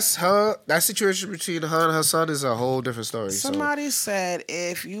 That's her. That situation between her and her son is a whole different story. Somebody said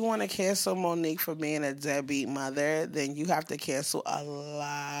if you want to cancel Monique for being a deadbeat mother, then you have to cancel a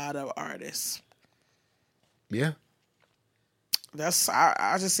lot of artists. Yeah.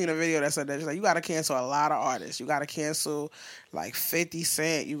 I just seen a video that said that. It's like, you got to cancel a lot of artists. You got to cancel like 50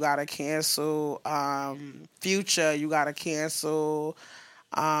 Cent. You got to cancel Future. You got to cancel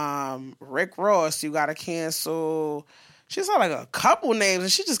Rick Ross. You got to cancel. She saw like a couple names and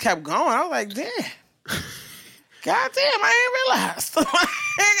she just kept going. I was like, damn. God damn, I ain't realized.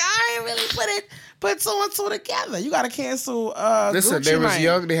 I ain't really put two and two together. You got to cancel listen, Gucci they was Mane.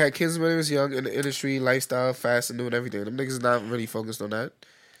 young. They had kids when they was young in the industry, lifestyle, fast and doing everything. Them niggas not really focused on that.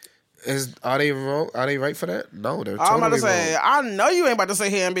 Are they wrong? Are they right for that? No, they're totally wrong. I'm about to say, I know you ain't about to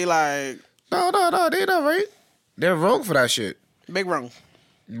sit here and be like... No, they not right. They're wrong for that shit. Big wrong.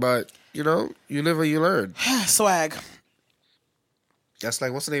 But, you live and you learn. Swag. That's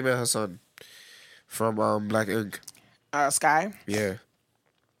like, what's the name of her son? From Black Ink. Sky? Yeah.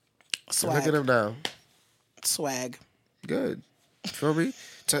 Swag. Look at him now. Swag. Good. Feel me?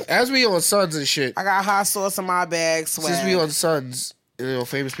 As we on Sons and shit. I got hot sauce in my bag. Swag. Since we on Sons,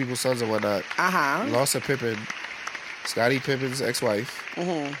 famous people's sons and whatnot. Lost a Pippen. Scottie Pippen's ex-wife.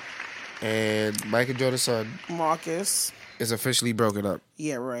 Mm-hmm. And Michael Jordan's son. Marcus. Is officially broken up.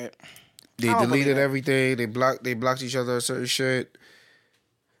 Yeah, right. They deleted everything. They blocked each other on certain shit.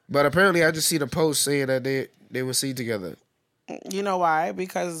 But apparently I just seen a post saying that they were seen together. You know why?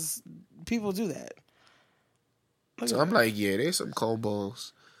 Because people do that. So I'm like, yeah, there's some cold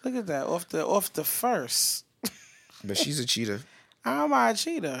balls. Look at that. Off the first. But she's a cheater. How am I a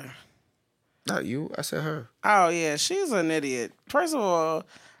cheater? Not you. I said her. Oh, yeah. She's an idiot. First of all,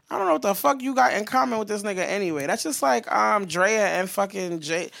 I don't know what the fuck you got in common with this nigga anyway. That's just like Drea and fucking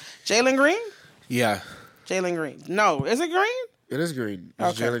Jalen Green? Yeah. Jalen Green. No, is it Green? It is Green.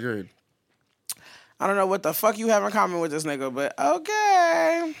 It's okay. Jalen Green. I don't know what the fuck you have in common with this nigga, but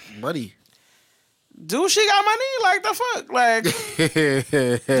okay. Money. Do she got money? Like the fuck? Like,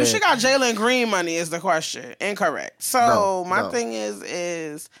 do she got Jalen Green money is the question. Incorrect. So my thing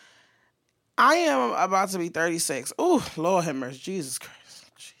is I am about to be 36. Ooh, Lord have mercy. Jesus Christ.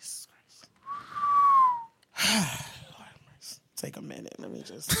 Take a minute. Let me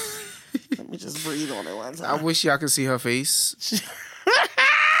just breathe on it one time. I wish y'all could see her face.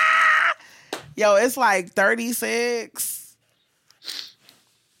 Yo, it's like 36.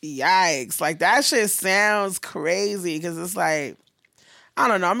 Yikes. Like, that shit sounds crazy because it's like, I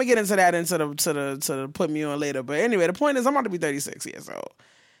don't know. I'm going to get into that into the put me on later. But anyway, the point is I'm about to be 36 years old.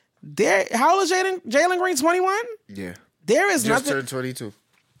 How old is Jalen Green? 21? Yeah. There is just nothing. Turned 22.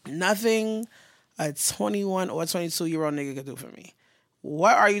 Nothing a 21 or 22-year-old nigga could do for me.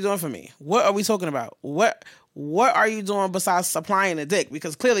 What are you doing for me? What are we talking about? What are you doing besides supplying a dick?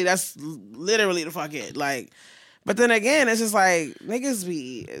 Because clearly that's literally the fuck it. Like, But then again, it's just like niggas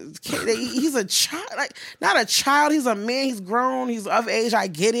be. He's a child, like not a child. He's a man. He's grown. He's of age. I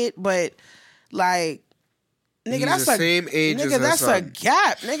get it, but like, nigga, he's that's the same age nigga. as That's her a son.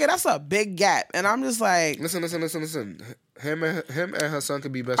 gap, nigga. That's a big gap, and I'm just like, listen. Him and her son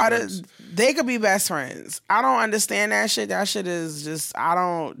could be best friends. They could be best friends. I don't understand that shit. That shit is just. I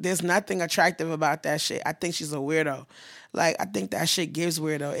don't. There's nothing attractive about that shit. I think she's a weirdo. Like, I think that shit gives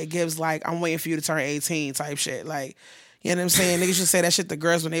weirdo. It gives, like, I'm waiting for you to turn 18 type shit. Like, you know what I'm saying? Niggas should say that shit to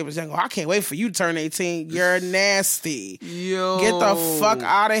girls when they was young. I can't wait for you to turn 18. You're nasty. Yo. Get the fuck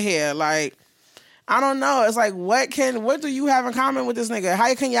out of here. Like, I don't know. It's like, what do you have in common with this nigga?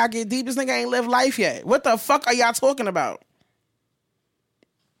 How can y'all get deep? This nigga ain't lived life yet. What the fuck are y'all talking about?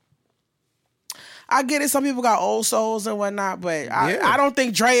 I get it. Some people got old souls and whatnot, but I don't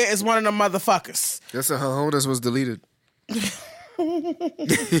think Drea is one of them motherfuckers. That's her honus was deleted. That's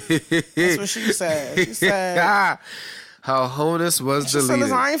what she said. She said her honus was deleted. Said,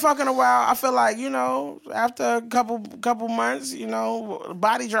 listen, I ain't fucking a while. I feel like, after a couple months,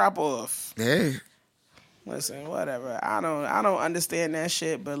 body drop off. Hey. Listen, whatever. I don't understand that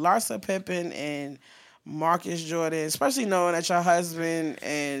shit. But Larsa Pippen and Marcus Jordan, especially knowing that your husband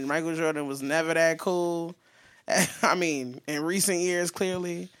and Michael Jordan was never that cool. I mean, in recent years,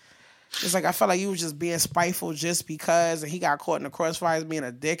 clearly. It's like, I felt like you was just being spiteful just because, and he got caught in the crossfire as being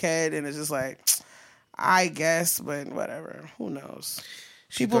a dickhead, and it's just like, I guess, but whatever. Who knows?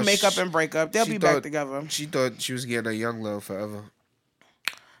 People make up and break up. They'll be back together. She thought she was getting a young love forever.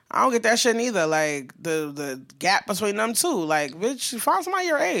 I don't get that shit neither. Like, the gap between them two. Like, bitch, find somebody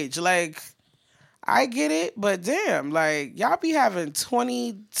your age. Like, I get it, but damn, like, y'all be having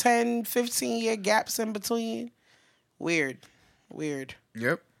 20, 10, 15-year gaps in between. Weird.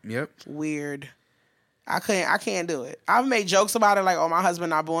 Yep. Weird. I can't do it. I've made jokes about it, like, oh, my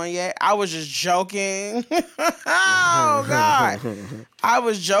husband not born yet. I was just joking. Oh, God. I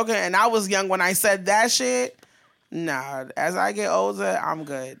was joking, and I was young when I said that shit. Nah, as I get older, I'm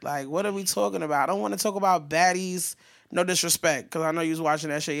good. Like, what are we talking about? I don't want to talk about baddies. No disrespect, because I know you was watching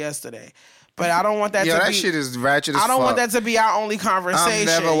that shit yesterday. But I don't want that to be... that shit is ratchet as fuck. I don't want that to be our only conversation.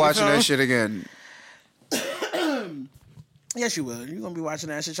 I'm never watching that shit again. Yes, you will. You're going to be watching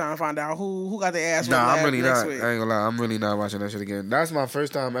that shit trying to find out who got their ass Nah, I'm really next not. week. I ain't gonna lie. I'm really not watching that shit again. That's my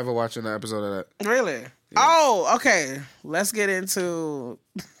first time ever watching an episode of that. Really? Yeah. Oh, okay. Let's get into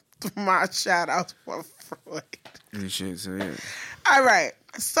my shout-outs for Freud. And shit, so yeah. All right.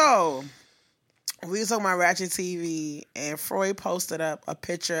 So, we was talking about Ratchet TV, and Freud posted up a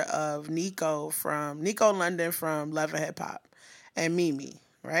picture of Nico London from Love and Hip Hop and Mimi,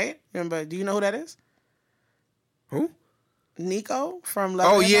 right? Remember, do you know who that is? Who? Nico from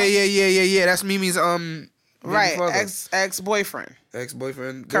Love and Hip Hop? Yeah. That's Mimi's right, ex-boyfriend.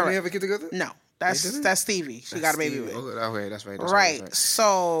 Ex-boyfriend. Correct. Did they ever get together? No. That's Stevie. She got a baby with. Okay, that's right. Right.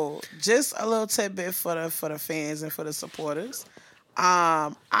 So, just a little tidbit for the fans and for the supporters.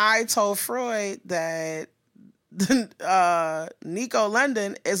 I told Freud that Nico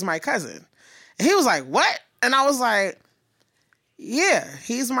London is my cousin. And he was like, what? And I was like, yeah,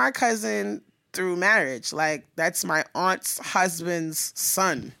 he's my cousin through marriage. Like, that's my aunt's husband's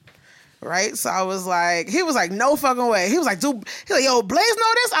son. Right? So I was like, he was like, no fucking way. He was like, dude, he's like, yo, Blaze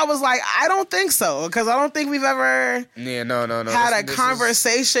know this? I was like, I don't think so. Because I don't think we've ever had a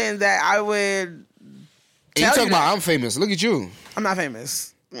conversation that I would tell you talking about I'm famous. Look at you. I'm not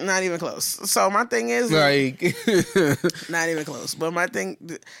famous. Not even close. So my thing is, like, not even close. But my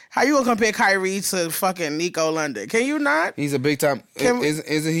thing, how you gonna compare Kyrie to fucking Nico London? Can you not? He's a big time.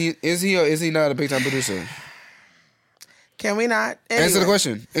 Is he or is he not a big time producer? Can we not? Anyway. Answer the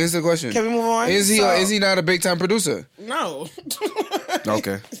question. Can we move on? Is he or is he not a big time producer? No.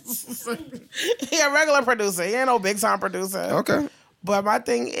 Okay. He a regular producer. He ain't no big time producer. Okay. But my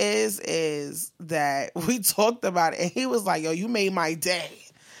thing is that we talked about it, and he was like, yo, you made my day.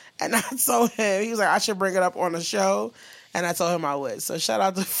 And I told him, he was like, I should bring it up on the show. And I told him I would. So shout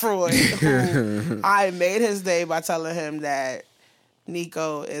out to Freud, who I made his day by telling him that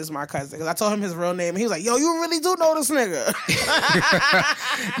Nico is my cousin. Because I told him his real name. And he was like, yo, you really do know this nigga.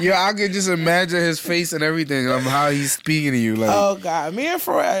 Yo, I could just imagine his face and everything of how he's speaking to you. Like, oh, God. Me and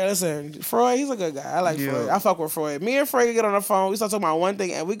Freud, listen, Freud, he's a good guy. I like Freud. I fuck with Freud. Me and Freud can get on the phone. We start talking about one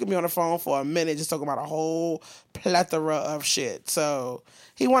thing, and we can be on the phone for a minute just talking about a whole plethora of shit. So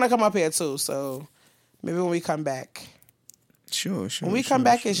he want to come up here, too. So maybe when we come back. Sure. When we come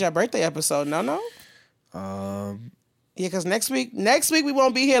back, it's your birthday episode. No? Yeah, because next week we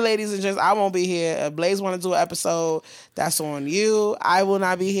won't be here, ladies and gents. I won't be here. Blaze want to do an episode that's on you. I will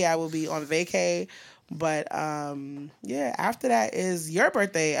not be here. I will be on vacay. But yeah, after that is your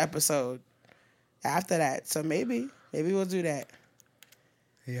birthday episode. after that. So maybe we'll do that.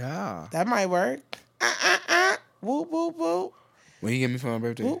 Yeah. That might work. Whoop, whoop, whoop. What you get me for my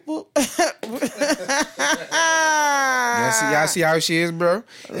birthday? Whoop, whoop. Y'all see how she is, bro?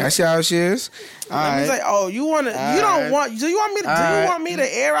 Y'all see how she is? Let me say, oh, you want to, do you want me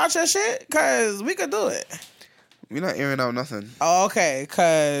to air out your shit? Because we could do it. We're not airing out nothing. Oh, okay,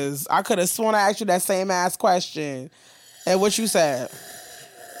 because I could have sworn I asked you that same ass question. And what you said?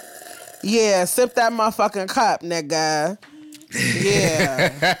 Yeah, sip that motherfucking cup, nigga.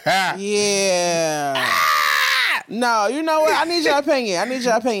 Yeah. Yeah. No, you know what? I need your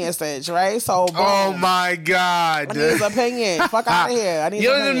opinion, Sage, right? So, boom. Oh, my God. I need his opinion. Fuck out of here. I need his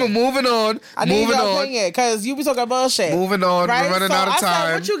opinion. Moving on. I need your opinion, because you be talking bullshit. Moving on. Right? We're running out of time. I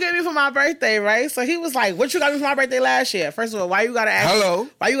said, what you gave me for my birthday, right? So he was like, what you got me for my birthday last year? First of all, why you got to ask? Hello?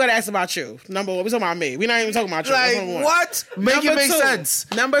 Why you got to ask about you? Number one, we talking about me. We not even talking about you. Like, what? Make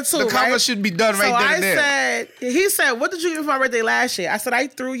sense. Number two, the comment should be done right then and there. He said, what did you give me for my birthday last year? I said, I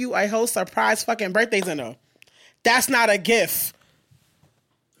threw you a whole surprise fucking birthday dinner. That's not a gift.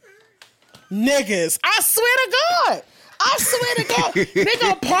 Niggas. I swear to God.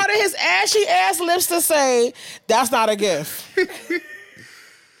 Nigga part of his ashy ass lips to say, that's not a gift.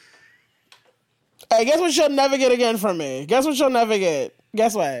 Hey, guess what you'll never get again from me? Guess what you'll never get?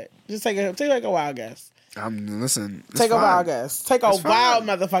 Guess what? Just take a wild guess. Listen. Take a wild guess. Take a wild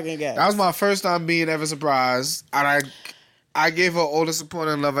motherfucking guess. That was my first time being ever surprised. And I gave her all the support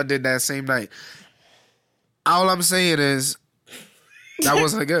and love I did that same night. All I'm saying is, that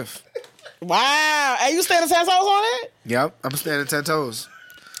wasn't a gift. Wow. Hey, you standing 10 toes on it? Yep, I'm standing 10 toes.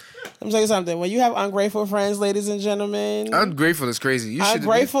 Let me tell you something. When you have ungrateful friends, ladies and gentlemen. Ungrateful is crazy.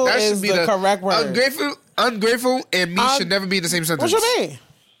 Ungrateful is the correct word. Ungrateful and me should never be in the same sentence.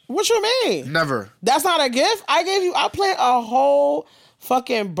 What you mean? Never. That's not a gift? I planned a whole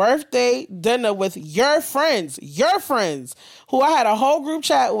fucking birthday dinner with your friends, who I had a whole group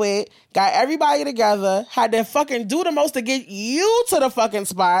chat with, got everybody together, had to fucking do the most to get you to the fucking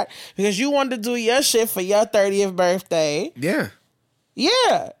spot because you wanted to do your shit for your 30th birthday. Yeah.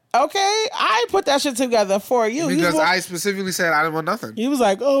 Yeah. Okay? I put that shit together for you. Because I specifically said I didn't want nothing. He was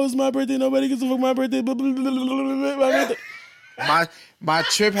like, oh, it's my birthday. Nobody gets to fuck my birthday. Blah, blah, blah, blah, blah, blah. My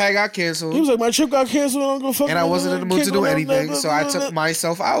trip had got canceled. He was like, my trip got canceled. I'm gonna fuck. And I wasn't in the mood to do anything, so I took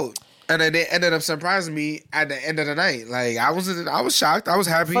myself out. And then they ended up surprising me at the end of the night. Like I was shocked. I was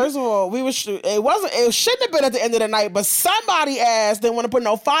happy. First of all, it shouldn't have been at the end of the night, but somebody ass didn't want to put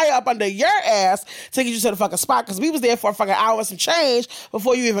no fire up under your ass to get you to the fucking spot because we was there for a fucking hour and some change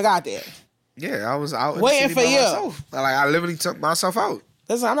before you even got there. Yeah, I was out waiting for you. Myself. Like I literally took myself out.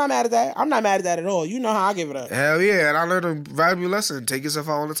 Listen, I'm not mad at that. I'm not mad at that at all. You know how I give it up. Hell yeah, and I learned a valuable lesson. Take yourself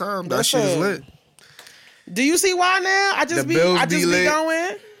out all the time. That shit is lit. Do you see why now? I just be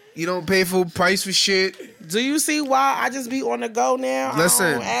going. You don't pay full price for shit. Do you see why I just be on the go now? Listen.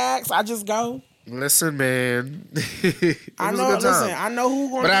 I don't ask. I just go. Listen, man. I know. Listen, I know who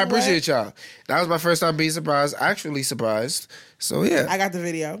going. But I appreciate y'all. That was my first time being surprised. Actually surprised. So yeah, I got the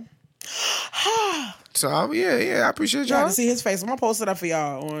video. So yeah, I appreciate y'all. To see his face. I'm gonna post it up for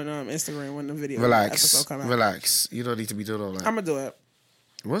y'all on Instagram when the video episode come out. Relax. You don't need to be doing all that. I'm gonna do it.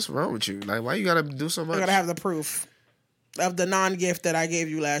 What's wrong with you? Like, why you gotta do so much? I gotta have the proof of the non-gift that I gave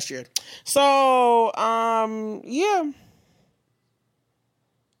you last year. So, yeah.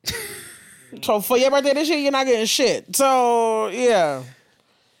 So for your birthday this year, you're not getting shit. So yeah.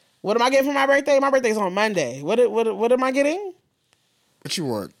 What am I getting for my birthday? My birthday's on Monday. What am I getting? What you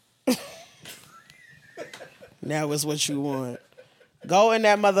want? Now it's what you want. Go in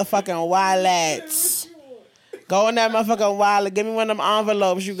that motherfucking wallet. Go in that motherfucking wallet. Give me one of them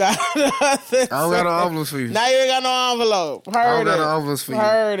envelopes you got. I don't got no envelopes for you. Now you ain't got no envelope. I don't got no envelopes for you.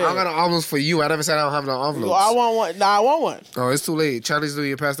 I don't got no envelopes for you. I never said I don't have no envelopes. Well, I want one. Nah, I want one. Oh, it's too late. Chinese New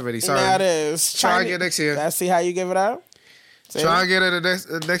Year passed already. Sorry. Now it is. Try again next year. Let's see how you give it out. Try and get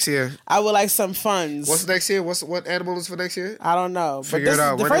it next year. I would like some funds. What's next year? What animal is for next year? I don't know. Figure it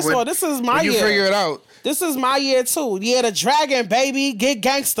out. First of all, this is my year. You figure it out. This is my year too. Year the dragon, baby. Get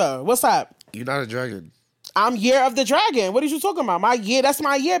gangster. What's up? You're not a dragon. I'm year of the dragon. What are you talking about? My year. That's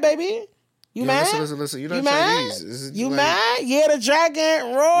my year, baby. You mad? Listen. You're not Chinese. You mad? Yeah, the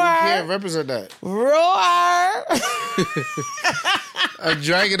dragon. Roar. You can't represent that. Roar. A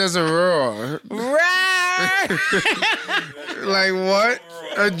dragon doesn't roar. Roar. Like what?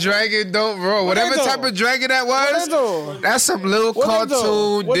 A dragon don't roar. Whatever type of dragon that was, that's some little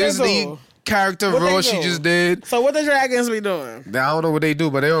cartoon Disney character roar she just did. So what the dragons be doing? I don't know what they do,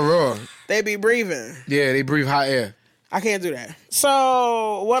 but they don't roar. They be breathing. Yeah, they breathe hot air. I can't do that.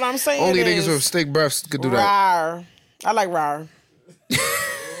 So what I'm saying only is... niggas with stick breaths could do that. Rawr. I like rawr.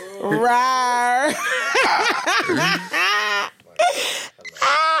 Rar.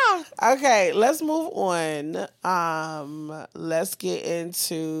 Okay, let's move on. Let's get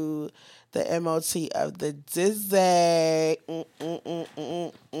into the MOT of the Dizzy.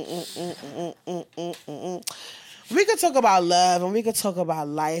 We could talk about love, and we could talk about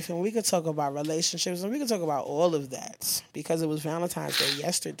life, and we could talk about relationships, and we could talk about all of that because it was Valentine's Day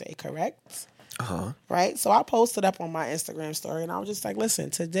yesterday, correct? Right? So I posted up on my Instagram story, and I was just like,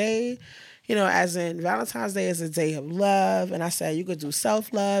 listen, today, as in Valentine's Day is a day of love, and I said you could do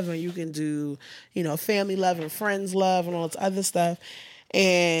self-love, and you can do, family love and friends love and all this other stuff.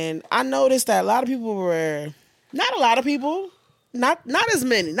 And I noticed that a lot of people not a lot of people, not as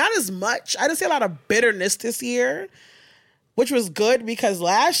many, not as much. I didn't see a lot of bitterness this year, which was good because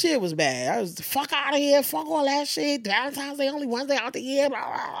last year was bad. I was fuck out of here, fuck all that shit. Valentine's Day only one day out the year, blah,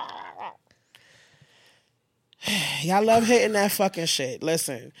 blah, blah, blah. Y'all love hitting that fucking shit.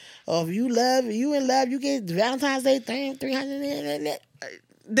 Listen, if you in love, you get Valentine's Day 300.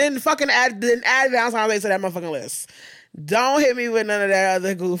 Then fucking add Valentine's Day to that motherfucking list. Don't hit me with none of that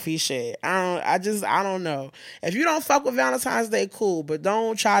other goofy shit. I don't know. If you don't fuck with Valentine's Day, cool, but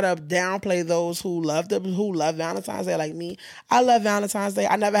don't try to downplay those who love Valentine's Day like me. I love Valentine's Day.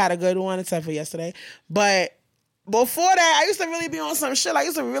 I never had a good one except for yesterday, but before that, I used to really be on some shit. I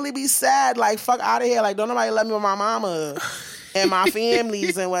used to really be sad, like, fuck out of here. Like, don't nobody love me with my mama and my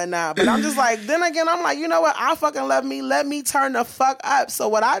families and whatnot. But I'm just like, then again, I'm like, you know what? I fucking love me. Let me turn the fuck up. So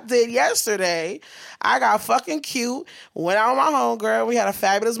what I did yesterday, I got fucking cute, went out with my homegirl. We had a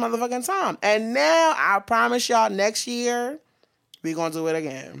fabulous motherfucking time. And now, I promise y'all, next year, we gonna do it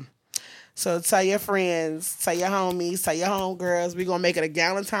again. So tell your friends, tell your homies, tell your homegirls. We're going to make it a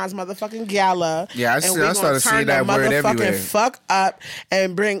Galentine's motherfucking gala. Yeah, I started seeing that word everywhere. Fuck up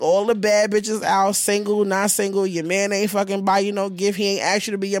and bring all the bad bitches out, single, not single. Your man ain't fucking buy you no gift. He ain't asked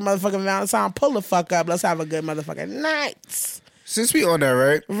you to be your motherfucking Valentine. Pull the fuck up. Let's have a good motherfucking night. Since we on that,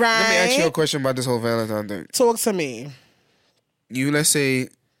 right? Right. Let me ask you a question about this whole Valentine thing. Talk to me. Let's say...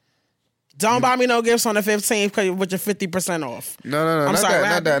 Don't buy me no gifts on the 15th with your 50% off. No,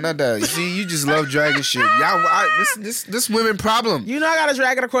 not that. You see, you just love dragging shit. Y'all, this women problem. I gotta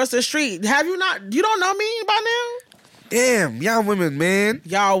drag it across the street. Have you not? You don't know me by now? Damn, y'all women, man.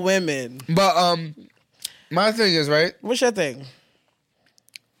 Y'all women. But my thing is, right? What's your thing?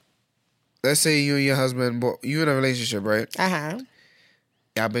 Let's say you and your husband, you in a relationship, right?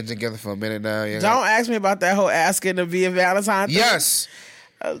 Y'all been together for a minute now. Don't ask me about that whole asking to be a Valentine thing. Yes.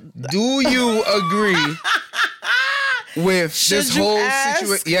 Do you agree with this whole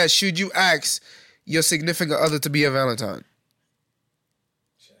situation? Yeah, should you ask your significant other to be a Valentine?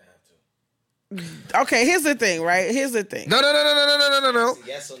 Okay, here's the thing, right? Here's the thing. No.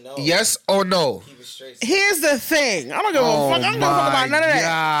 Yes or no? Yes or no? Keep it straight. Here's the thing. I don't give a fuck. I don't give a fuck about none of that.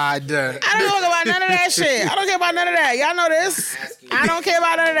 God. I don't give a fuck about none of that shit. I don't care about none of that. Y'all know this. I don't care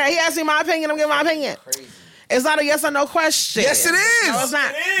about none of that. He asked me my opinion. I'm giving my opinion. Crazy. It's not a yes or no question. Yes, it is. No, it's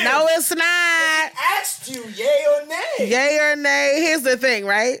not. No, it's not. He asked you, yay or nay? Yay or nay. Here's the thing,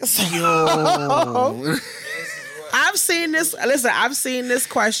 right? Yo. I've seen this. Listen, I've seen this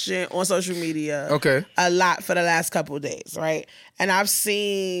question on social media. Okay. A lot for the last couple of days, right? And I've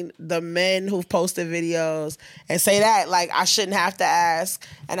seen the men who've posted videos and say that, like, I shouldn't have to ask.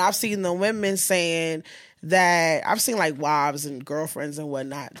 And I've seen the women saying that, I've seen like wives and girlfriends and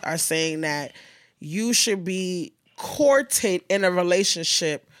whatnot are saying that you should be courted in a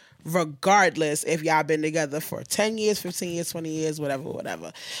relationship regardless if y'all been together for 10 years, 15 years, 20 years,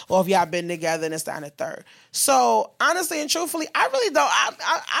 whatever. Or if y'all been together and it's down to third. So, honestly and truthfully, I really don't,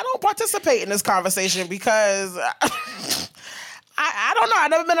 I don't participate in this conversation because I don't know.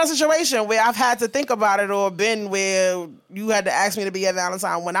 I've never been in a situation where I've had to think about it or been where you had to ask me to be a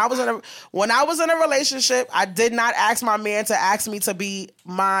Valentine. When I was in a relationship, I did not ask my man to ask me to be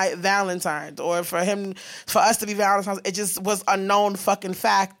my Valentine or for us to be Valentines. It just was a known fucking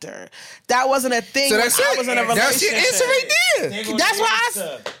factor. That wasn't a thing. So that's when I was in a relationship. That's your answer right there. That's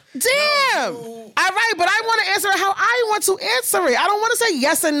why damn. All right, but I want to answer it how I want to answer it. I don't want to say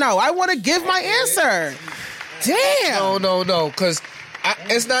yes and no. I want to give my answer. Damn. No, because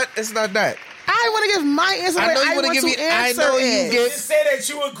it's not that. I want to give my answer. I know you want to give me. I know you just say that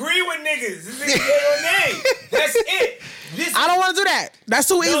you agree with niggas. This is yay or nay. That's it. I don't want to do that. That's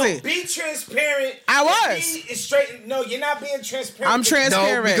too easy. Be transparent. I was. Be straight. No, you're not being transparent. I'm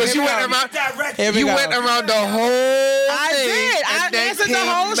transparent. No, because you went around the whole thing. I did. I answered the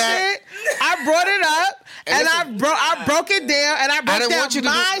whole shit. I brought it up. And I broke it down, and I broke down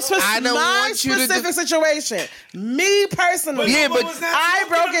my specific situation. Me personally. Yeah, but I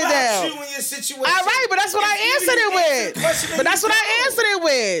broke it down. You and your situation. All right, but that's what I answered it with. But that's what I answered it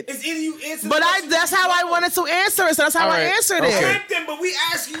with. It's either you answer but that's how I wanted to answer it, so that's how I answered it. But we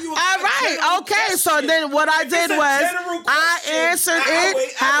asking you. All right, okay. So then what I did was I answered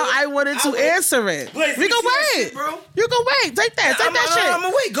it how I wanted to answer it. We can wait. You can wait. Take that. Take that shit. I'm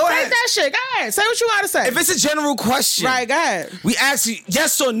gonna wait. Go ahead. Take that shit. Go ahead. Say what you gotta say. If it's a general question, right? Go ahead. We ask you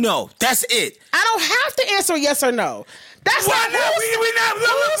yes or no. That's it. I don't have to answer yes or no. That's why not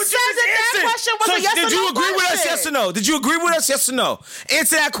who said that question was a yes or no. Did you agree with us? Yes or no? Did you agree with us? Yes or no?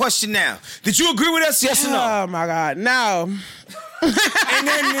 Answer that question now. Did you agree with us? Yes or no? Oh my God, no. And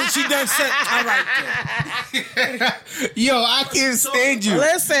then she done said, all right. Yo, I can't stand you.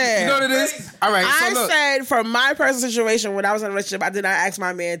 Listen. You know what it is? All right, so look. I said, from my personal situation, when I was in a relationship, I did not ask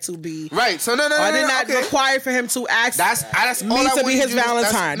my man to be. Right, so no. I did not require for him to ask that's me to be his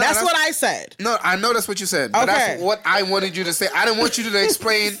Valentine. That's what I said. No, I know that's what you said. But that's what I wanted you to say. I didn't want you to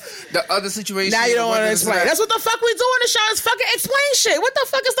explain the other situation. Now you don't want to explain. That's what the fuck we do on the show, is fucking explain shit. What the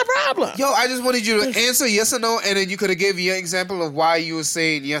fuck is the problem? Yo, I just wanted you to answer yes or no, and then you could have given your example of why you were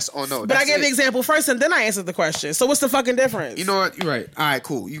saying yes or no. But I gave the example first, and then I answered the question. So what's the fucking difference? You know what? You're right. All right,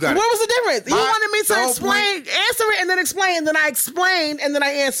 cool. You got it. What was the difference? You wanted me to explain, answer it, and then explain, and then I explained, and then I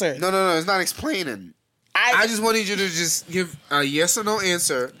answered. No. It's not explaining. I just wanted you to just give a yes or no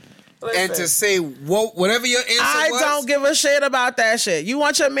answer. Listen, and to say whatever your answer was. I don't give a shit about that shit. You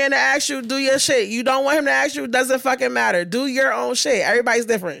want your man to ask you, do your shit. You don't want him to ask you, doesn't fucking matter. Do your own shit. Everybody's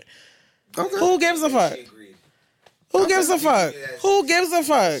different. Okay. Who gives a fuck? Who gives a fuck? Who gives a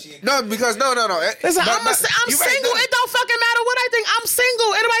fuck? No, because no. Listen, I'm single. It don't fucking matter what I think. I'm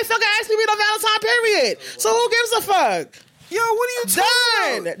single. Anybody fucking ask me to be the Valentine, period. So who gives a fuck? Yo, what are you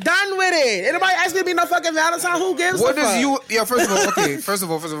talking about? Done with it. Anybody ask me to be no fucking Valentine? Who gives a fuck? First of all, okay. First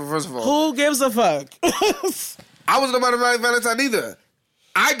of all. Who gives a fuck? I wasn't about My Valentine either.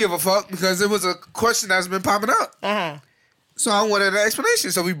 I give a fuck because it was a question that's been popping up. Uh-huh. So I wanted an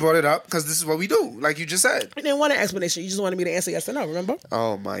explanation. So we brought it up because this is what we do, like you just said. You didn't want an explanation. You just wanted me to answer yes or no, remember?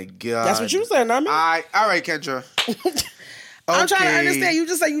 Oh, my God. That's what you said, not me. All right, Kendra. I'm trying to understand. You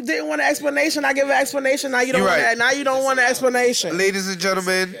just said you didn't want an explanation. I give an explanation. Now you don't want that. Now you don't want an explanation. Ladies and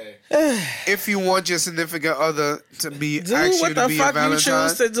gentlemen, if you want your significant other to be do what the fuck you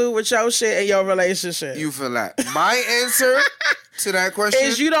choose to do with your shit in your relationship. You feel that. My answer to that question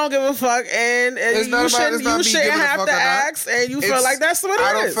is you don't give a fuck, and you shouldn't have to ask, and you feel like that's what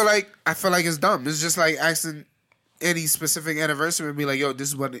it is. I feel like it's dumb. It's just like asking any specific anniversary and be like, yo, this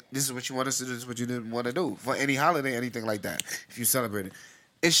is what you want us to do, this is what you didn't want to do. For any holiday, anything like that. If you celebrate it.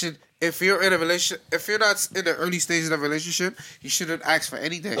 It should, if you're in a relationship, if you're not in the early stages of a relationship, you shouldn't ask for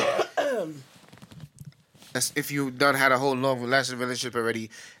anything. That's if you done had a whole long relationship already.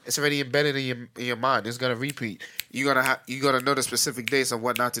 It's already embedded in your mind. It's gonna repeat. You're gonna know the specific dates of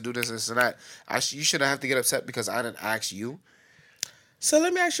what not to do, this and that. You shouldn't have to get upset because I didn't ask you. So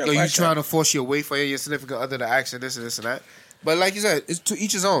let me ask you a question. You trying to force your way for your significant other to ask this and that. But like you said, it's to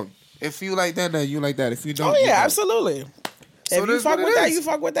each his own. If you like that, then you like that. If you don't, absolutely. So if you fuck with that, you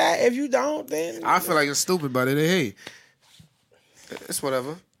fuck with that. If you don't, then I feel like it's stupid, but hey, it's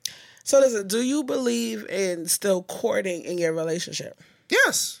whatever. So listen, do you believe in still courting in your relationship?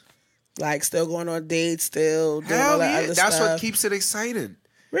 Yes. Like still going on dates, still doing all that other stuff? That's what keeps it exciting.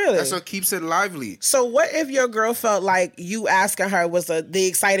 Really? That's what keeps it lively. So what if your girl felt like you asking her was the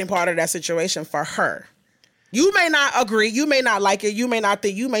exciting part of that situation for her? You may not agree. You may not like it. You may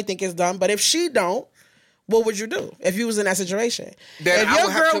think it's dumb. But if she don't, what would you do if you was in that situation? Then if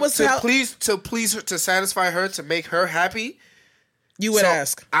your girl was to please her, to satisfy her, to make her happy, you would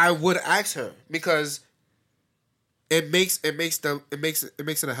ask. I would ask her because it makes it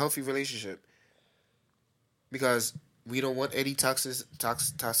a healthy relationship. Because we don't want any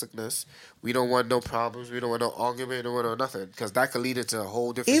toxicness. We don't want no problems. We don't want no argument. We don't want no nothing. Because that could lead into a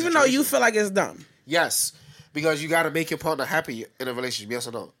whole different situation. Even though you feel like it's dumb. Yes. Because you got to make your partner happy in a relationship. Yes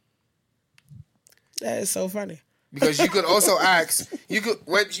or no? That is so funny. Because you could also ask. You could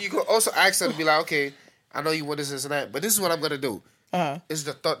also ask her to be like, okay, I know you want this and that, but this is what I'm going to do. It's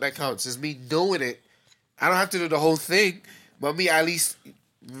the thought that counts. It's me doing it. I don't have to do the whole thing, but me at least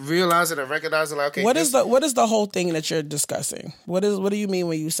realizing and recognizing, like, okay. What is the whole thing that you're discussing? What do you mean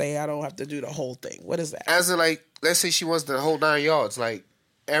when you say I don't have to do the whole thing? What is that? As in, like, let's say she wants the whole 9 yards. Like,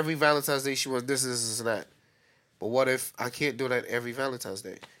 every Valentine's Day she wants this, and that. But what if I can't do that every Valentine's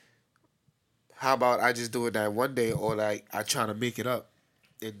Day? How about I just do it that one day, or like I try to make it up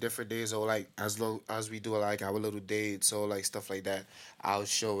in different days, or like as long as we do like our little dates or like stuff like that, I'll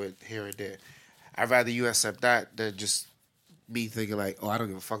show it here and there. I'd rather you accept that than just me thinking like, oh, I don't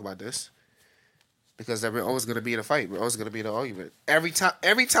give a fuck about this. Because then we're always going to be in a fight. We're always going to be in an argument. Every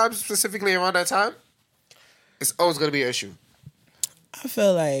time specifically around that time, it's always going to be an issue. I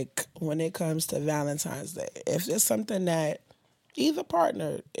feel like when it comes to Valentine's Day, if it's something that either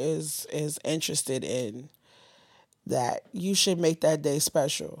partner is interested in, that you should make that day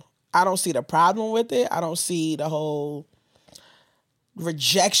special. I don't see the problem with it. I don't see the whole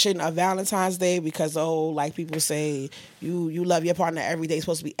rejection of Valentine's Day because the whole, like people say, you love your partner every day. It's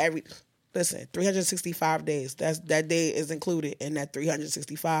supposed to be listen, 365 days. That day is included in that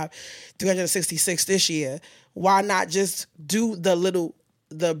 366 this year. Why not just do the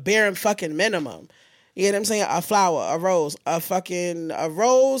bare fucking minimum? You know what I'm saying? A flower, a rose, a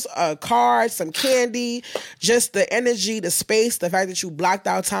card, some candy, just the energy, the space, the fact that you blocked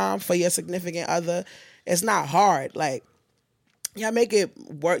out time for your significant other. It's not hard. Like, y'all make it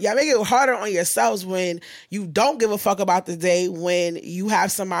work. Y'all make it harder on yourselves when you don't give a fuck about the day, when you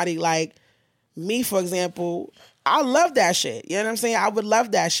have somebody like me, for example. I love that shit. You know what I'm saying? I would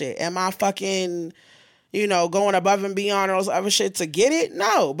love that shit. Am I fucking, going above and beyond all this other shit to get it?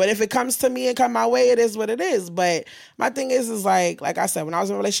 No. But if it comes to me and come my way, it is what it is. But my thing is like I said, when I was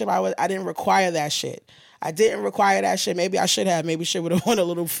in a relationship, I didn't require that shit. I didn't require that shit. Maybe I should have. Maybe shit would have went a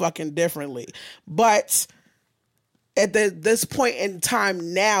little fucking differently. But at this point in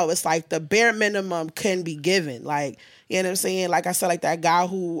time now, it's like the bare minimum can be given. Like, you know what I'm saying? Like I said, like that guy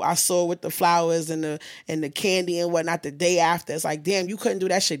who I saw with the flowers and the candy and whatnot the day after. It's like, damn, you couldn't do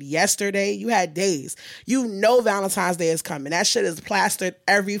that shit yesterday. You had days. Valentine's Day is coming. That shit is plastered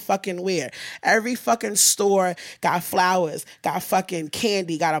every fucking where. Every fucking store got flowers, got fucking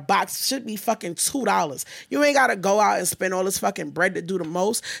candy, got a box. Should be fucking $2. You ain't gotta go out and spend all this fucking bread to do the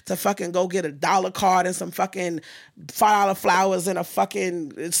most to fucking go get a $1 card and some fucking $5 flowers and a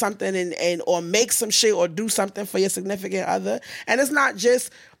fucking something and or make some shit or do something for your significant other. And it's not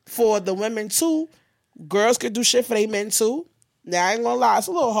just for the women too. Girls could do shit for their men too. Now I ain't gonna lie, it's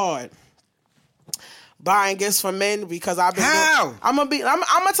a little hard buying gifts for men because I've been I'm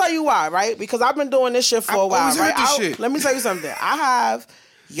gonna tell you why, right? Because I've been doing this shit for a while, right? Let me tell you something. I have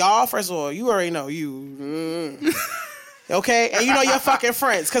y'all, first of all, you already know okay, and your fucking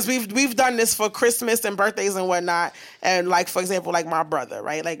friends, because we've done this for Christmas and birthdays and whatnot. And like, for example, like my brother,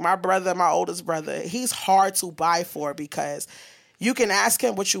 right? Like my oldest brother, he's hard to buy for because you can ask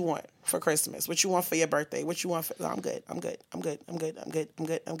him what you want for Christmas, what you want for your birthday, what you want for. No, I'm good.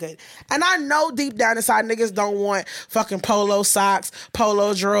 And I know deep down inside niggas don't want fucking polo socks,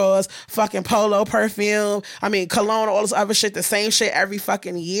 polo drawers, fucking polo perfume. I mean, cologne, all this other shit, the same shit every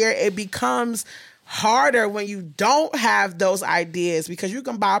fucking year. It becomes harder when you don't have those ideas because you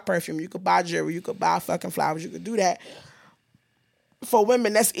can buy perfume, you could buy jewelry, you could buy fucking flowers, you could do that. For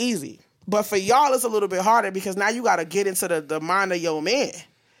women, that's easy. But for y'all, it's a little bit harder because now you got to get into the mind of your man.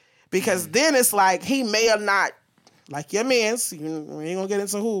 Because then it's like he may or not, like your man's, we ain't going to get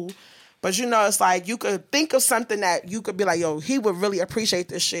into who, but it's like you could think of something that you could be like, yo, he would really appreciate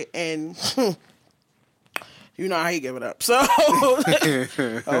this shit and you know how he give it up. So, okay,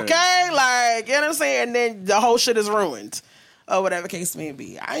 like, you know what I'm saying? And then the whole shit is ruined. Or whatever case may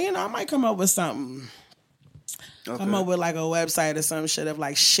be. I might come up with something. Okay. Come up with like a website or some shit of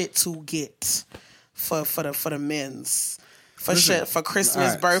like shit to get for the men's. For shit, for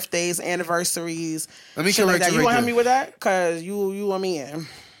Christmas, right, birthdays, anniversaries. Let me correct you. You want to help me with that? Because you want me in.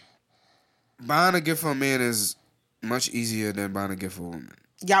 Buying a gift for a man is much easier than buying a gift for a woman.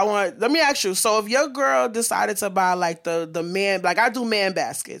 Let me ask you. So if your girl decided to buy like the man, like I do man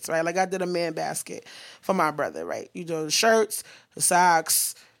baskets, right? Like I did a man basket for my brother, right? You do the shirts, the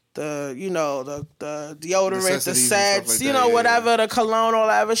socks, the deodorant, the sets, like whatever, the cologne, all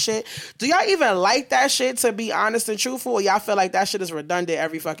that other shit. Do y'all even like that shit, to be honest and truthful, or y'all feel like that shit is redundant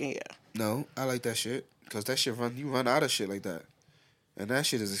every fucking year? No, I like that shit. Because that shit you run out of shit like that. And that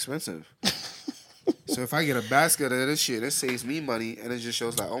shit is expensive. So if I get a basket of this shit, it saves me money, and it just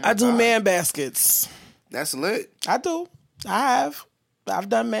shows like, oh my God. I do man baskets. That's lit. I do. I've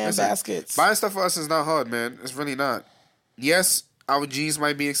done man baskets. Buying stuff for us is not hard, man. It's really not. Yes, our jeans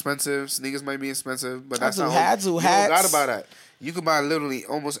might be expensive, sneakers might be expensive, but that's not hard. You don't gotta buy that. You can buy literally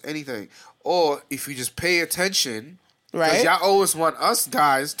almost anything. Or if you just pay attention, right? Because y'all always want us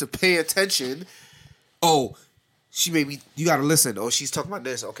guys to pay attention. Oh, you gotta listen. Oh, she's talking about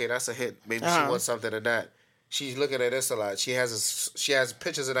this. Okay, that's a hit. Maybe she wants something of that. She's looking at this a lot. She has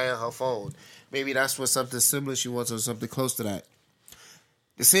pictures of that on her phone. Maybe that's what something similar she wants or something close to that.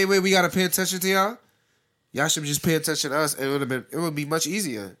 The same way we gotta pay attention to y'all. Y'all should just pay attention to us, and it would be much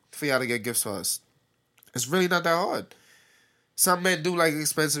easier for y'all to get gifts for us. It's really not that hard. Some men do like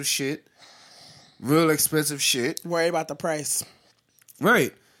expensive shit, real expensive shit. Worry about the price.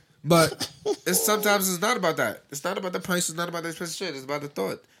 Right. But sometimes it's not about that. It's not about the price. It's not about the expensive shit. It's about the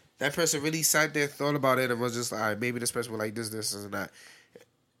thought. That person really sat there, thought about it, and was just like, all right, maybe this person would like this, and that.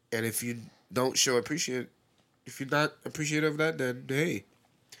 And if you don't show appreciate, if you're not appreciative of that, then hey,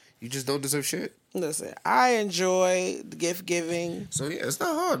 you just don't deserve shit. Listen, I enjoy gift giving. So yeah, it's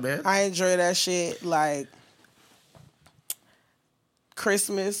not hard, man. I enjoy that shit. Like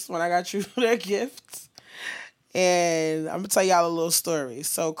Christmas when I got you that gift. And I'm gonna tell y'all a little story.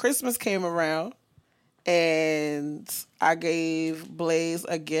 So Christmas came around and I gave Blaze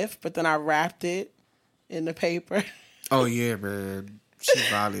a gift, but then I wrapped it in the paper. Oh yeah, man. She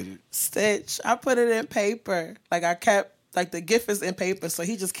violated. Stitch. I put it in paper. Like I kept, like the gift is in paper, so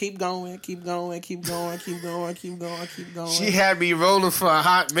he just keep going. She had me rolling for a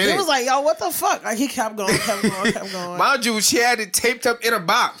hot minute. He was like, yo, what the fuck? Like he kept going. Mind you, she had it taped up in a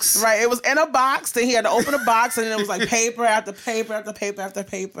box. Right, it was in a box. Then he had to open the box, and then it was like paper after paper after paper after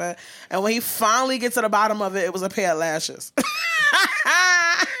paper. And when he finally gets to the bottom of it, it was a pair of lashes. It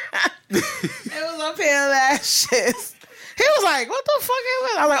was a pair of lashes. He was like, what the fuck is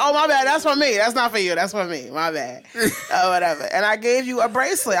this? I was like, oh, my bad. That's for me. That's not for you. That's for me. My bad. Whatever. And I gave you a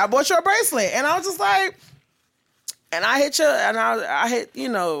bracelet. I bought you a bracelet. And I was just like, and I hit I hit,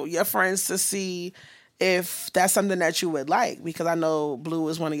 your friends to see if that's something that you would like, because I know blue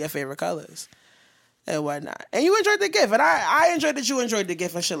is one of your favorite colors and whatnot. And you enjoyed the gift. And I enjoyed that you enjoyed the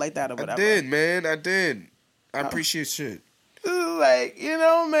gift and shit like that or whatever. I did, man. I did. I appreciate shit. Like,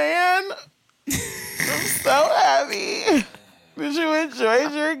 man... I'm so happy that you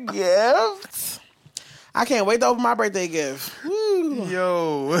enjoyed your gift. I can't wait to open my birthday gift. Woo.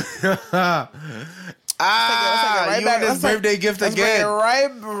 Yo. Let's take it right you back. and this birthday gift again. Bring it right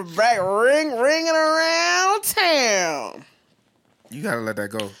back, ringing around town. You gotta let that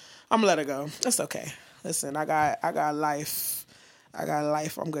go. I'm gonna let it go. It's okay. Listen, I got life. I got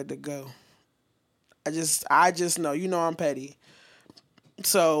life. I'm good to go. I just know. I'm petty.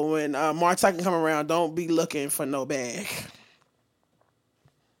 So when March 2nd come around, don't be looking for no bag.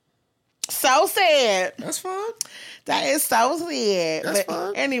 So sad. That's fine. That is so sad. That's but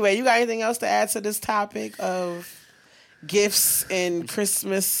fine. Anyway, you got anything else to add to this topic of gifts and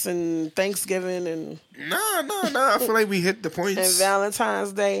Christmas and Thanksgiving and No. I feel like we hit the points. and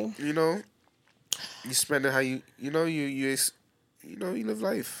Valentine's Day. You spend it how you live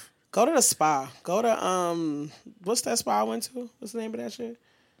life. Go to the spa. Go to what's that spa I went to? What's the name of that shit?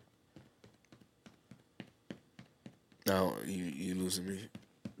 No, you losing me.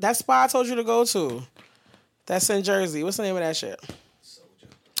 That spa I told you to go to. That's in Jersey. What's the name of that shit? Sojo.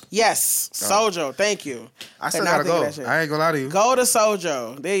 Yes, Sojo. Thank you. I still gotta go. I ain't gonna lie to you. Go to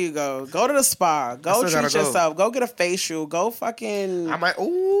Sojo. There you go. Go to the spa. Go treat yourself. Go get a facial. Go fucking. I might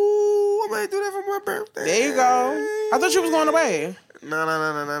do that for my birthday. There you go. I thought you was going away. No.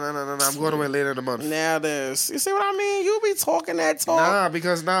 I'm going away later in the month. Now this. You see what I mean? You be talking that talk.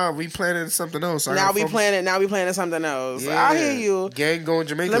 Because we planning something else. Now we planning something else. Yeah. I hear you. Gang going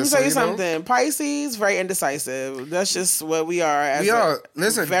Jamaica. Let me tell you something. Pisces, very indecisive. That's just what we are.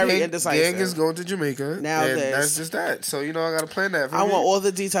 Listen, very indecisive. Gang is going to Jamaica. Now and that's just that. So I gotta plan that. I want all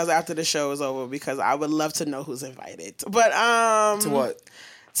the details after the show is over because I would love to know who's invited. But to what?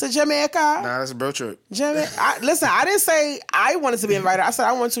 To Jamaica. Nah, that's a bro trip. Jamaica. Listen, I didn't say I wanted to be invited. I said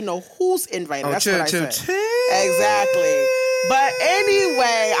I want to know who's invited. That's what I said. Exactly. But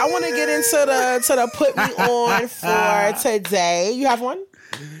anyway, I want to get into the put me on for today. You have one?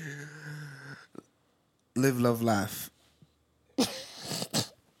 Live, love, laugh.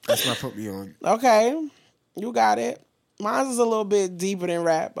 That's my put me on. Okay, you got it. Mine is a little bit deeper than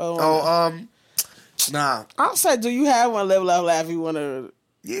rap. Nah. I said, do you have one? Live, love, laugh. You want to?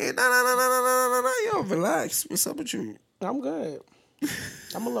 Yeah, no. Yo, relax. What's up with you? I'm good.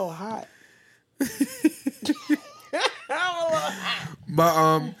 I'm a little hot.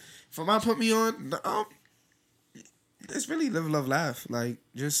 But for my put me on, it's really live, love, laugh. Like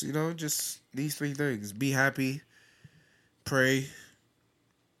just these three things: be happy, pray,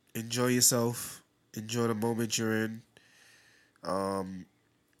 enjoy yourself, enjoy the moment you're in.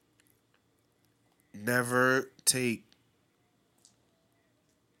 Never take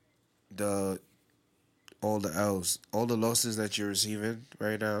all the L's, all the losses that you're receiving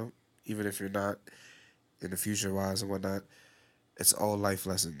right now, even if you're not in the future wise and whatnot. It's all life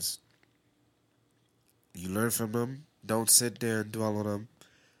lessons. You learn from them. Don't sit there and dwell on them.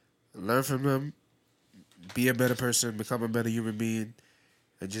 Learn from them. Be a better person. Become a better human being.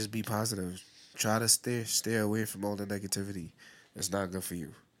 And just be positive. Try to stay away from all the negativity. It's not good for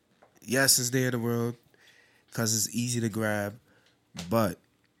you. Yes, it's there in the world because it's easy to grab, but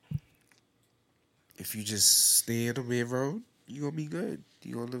if you just stay in the main road, you gonna be good.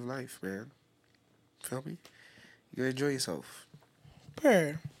 You gonna live life, man. Feel me? You gonna enjoy yourself.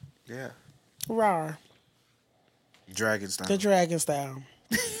 Purr. Yeah. Rawr. Dragon style. The dragon style.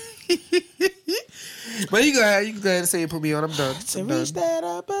 But you go ahead and say put me on. I'm done. To reach that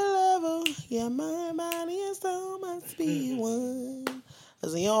upper level, yeah, my body and soul must be one.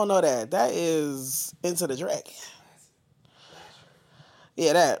 Listen, you don't know that. That is Into the Dragon.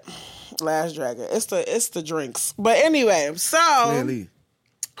 Yeah, that. Last Dragon. It's the drinks. But anyway, so Clearly.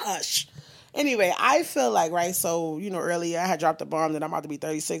 Hush. Anyway, I feel like, right, so, earlier I had dropped a bomb that I'm about to be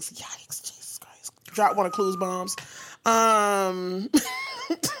 36. Yikes, Jesus Christ. Dropped one of Clue's bombs.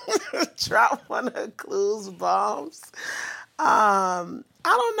 Drop one of Clue's bombs. I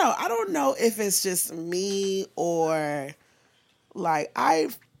don't know. I don't know if it's just me or like I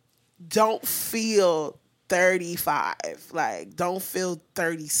don't feel 35. Like don't feel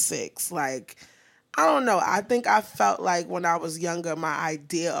 36. Like I don't know. I think I felt like when I was younger, my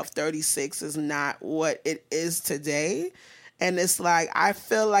idea of 36 is not what it is today. And it's like I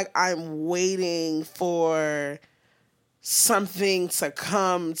feel like I'm waiting for something to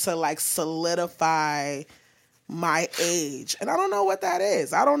come to like solidify my age. And I don't know what that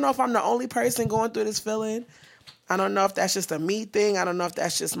is. I don't know if I'm the only person going through this feeling. I don't know if that's just a me thing. I don't know if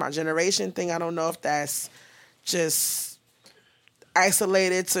that's just my generation thing. I don't know if that's just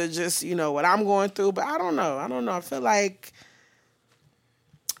isolated to just, what I'm going through. But I don't know. I feel like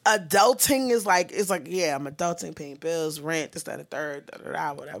adulting is like, yeah, I'm adulting, paying bills, rent, this, that, and the third,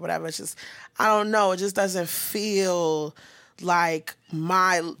 whatever. It's just, I don't know. It just doesn't feel like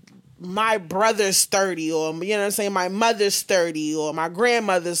my brother's 30 or, my mother's 30 or my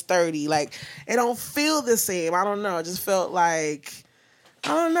grandmother's 30. Like, it don't feel the same. I don't know. It just felt like,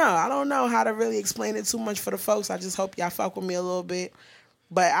 I don't know. I don't know how to really explain it too much for the folks. I just hope y'all fuck with me a little bit.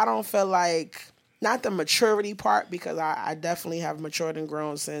 But I don't feel like, not the maturity part, because I definitely have matured and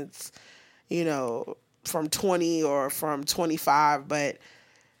grown since, from 20 or from 25. But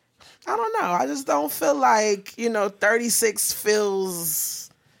I don't know. I just don't feel like, 36 feels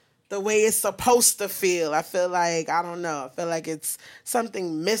the way it's supposed to feel. I feel like, I don't know. I feel like it's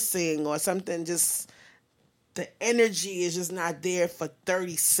something missing or something just, the energy is just not there for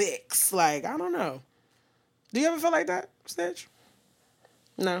 36. Like, I don't know. Do you ever feel like that, Stitch?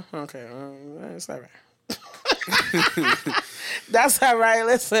 No? Okay. That's all right. That's all right.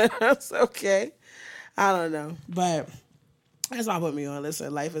 Listen, that's okay. I don't know. But that's why put me on.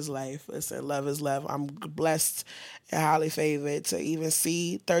 Listen, life is life. Listen, love is love. I'm blessed and highly favored to even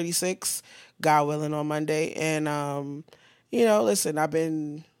see 36, God willing, on Monday. And, listen, I've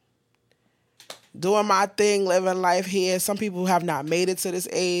been doing my thing, living life here. Some people have not made it to this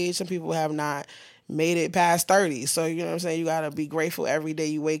age. Some people have not made it past 30. So, you know what I'm saying? You got to be grateful every day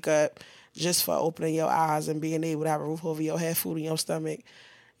you wake up just for opening your eyes and being able to have a roof over your head, food in your stomach.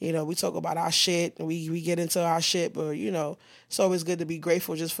 We talk about our shit and we get into our shit, but, it's always good to be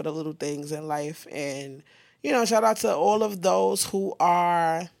grateful just for the little things in life. And, shout out to all of those who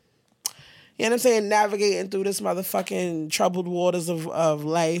are, navigating through this motherfucking troubled waters of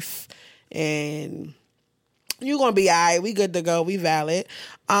life. And you're going to be all right. We good to go. We valid.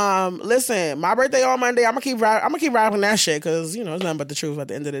 Listen, my birthday on Monday. I'm gonna keep rapping that shit because, it's nothing but the truth at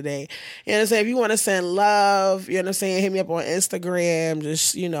the end of the day. You know what I'm saying? If you want to send love, hit me up on Instagram.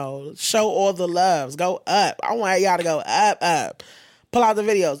 Just, show all the loves. Go up. I want y'all to go up. Pull out the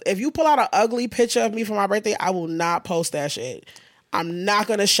videos. If you pull out an ugly picture of me for my birthday, I will not post that shit. I'm not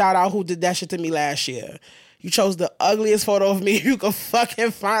going to shout out who did that shit to me last year. You chose the ugliest photo of me you could fucking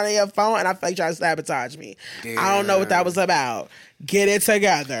find on your phone, and I feel like you trying to sabotage me. Damn. I don't know what that was about. Get it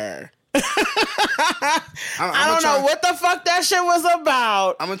together. I don't know what the fuck that shit was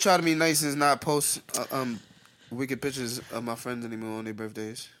about. I'm gonna try to be nice and not post wicked pictures of my friends anymore on their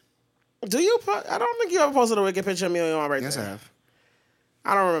birthdays. Do you? I don't think you ever posted a wicked picture of me on your birthday. Yes, I have.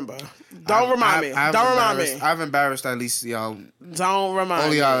 I don't remember. Don't remind me. I've embarrassed at least y'all. Don't remind me.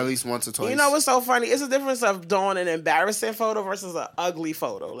 Only y'all at least once or twice. You know what's so funny? It's a difference of doing an embarrassing photo versus an ugly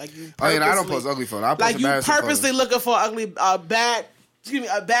photo. Like you. I don't post ugly photo. I post like embarrassing you purposely photos. looking for a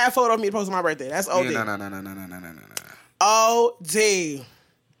bad photo of me to post on my birthday. That's OD. Yeah, no. OD.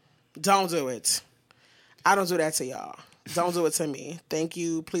 Don't do it. I don't do that to y'all. Don't do it to me. Thank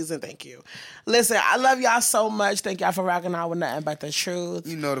you. Please and thank you. Listen, I love y'all so much. Thank y'all for rocking out with nothing but the truth.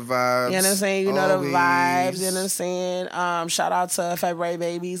 You know the vibes. You know what I'm saying? You know the vibes. You know what I'm saying? Shout out to February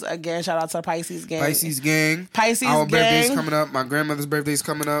babies. Again, shout out to Pisces gang. Pisces gang. Our birthday's coming up. My grandmother's birthday's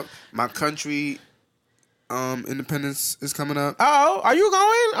coming up. My country independence is coming up. Oh, are you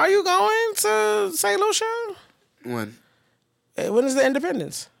going? Are you going to St. Lucia? When? When is the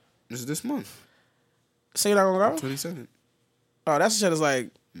independence? It's this month. So you're not gonna go? 22nd. Oh, that shit is like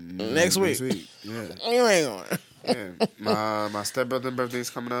next week. Yeah. You ain't going. Yeah. My stepbrother's birthday's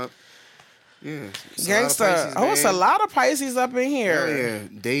coming up. Yeah. Gangsta. It's a lot of Pisces up in here. Hell yeah.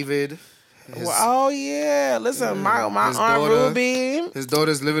 David. Listen, my Aunt Ruby. His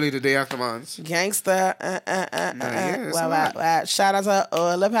daughter's literally the day after mine. Gangsta. Shout out to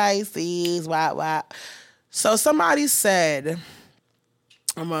all the Pisces. So somebody said,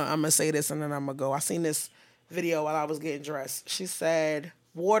 I'm gonna say this and then I'm gonna go. I seen this video while I was getting dressed. She said,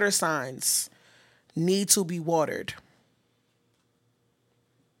 water signs need to be watered.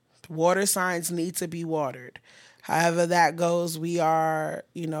 Water signs need to be watered. However that goes, we are,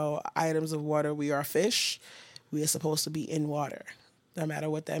 items of water. We are fish. We are supposed to be in water. No matter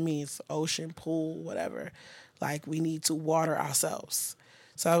what that means. Ocean, pool, whatever. Like, we need to water ourselves.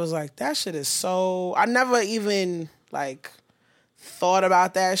 So I was like, that shit is so... I never even, thought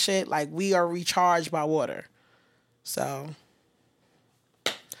about that shit. Like, we are recharged by water. So...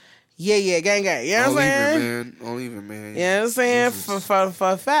 Yeah, gang. You know what I'm saying? Don't even, man. You know what I'm saying?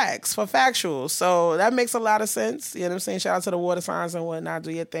 For facts, for factual. So that makes a lot of sense. You know what I'm saying? Shout out to the water signs and whatnot. Do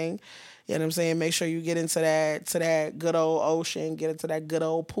your thing. You know what I'm saying? Make sure you get into that good old ocean, get into that good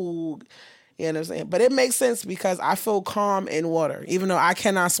old pool. You know what I'm saying? But it makes sense because I feel calm in water. Even though I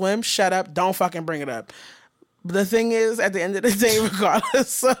cannot swim, shut up. Don't fucking bring it up. But the thing is, at the end of the day,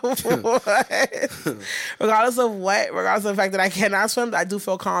 regardless of the fact that I cannot swim, I do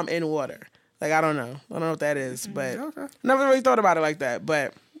feel calm in water. Like, I don't know what that is, but never really thought about it like that,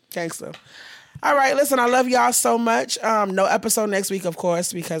 but gangsta. All right, listen, I love y'all so much. No episode next week, of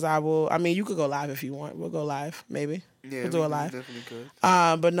course, because you could go live if you want. We'll go live, maybe. Yeah, we'll do it live. Definitely could.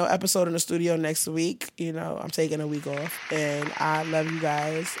 But no episode in the studio next week. I'm taking a week off. And I love you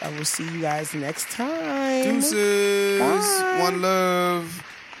guys. I will see you guys next time. Deuces. Bye. One love.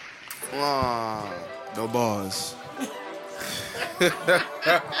 No bars.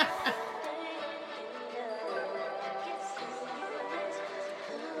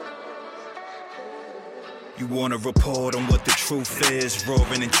 You want to report on what the truth is, raw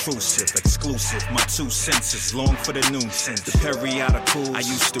and intrusive, exclusive, my 2 senses, long for the nuisance, the periodicals, I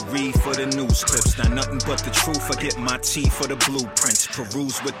used to read for the news clips, not nothing but the truth, I get my tea for the blueprints,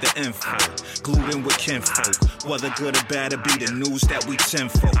 peruse with the info, glued in with kinfolk, whether good or bad, it be the news that we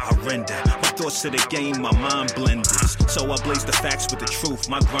tenfold, I render, my thoughts to the game, my mind blenders, so I blaze the facts with the truth,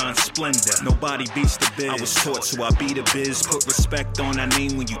 my grind splendor, nobody beats the biz, I was taught so I be the biz, put respect on our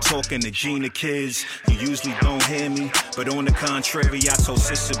name when you talking to Gina kids, you usually don't hear me, but on the contrary, I told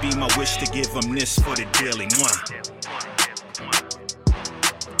sis to be my wish to give them this for the daily. Mwah.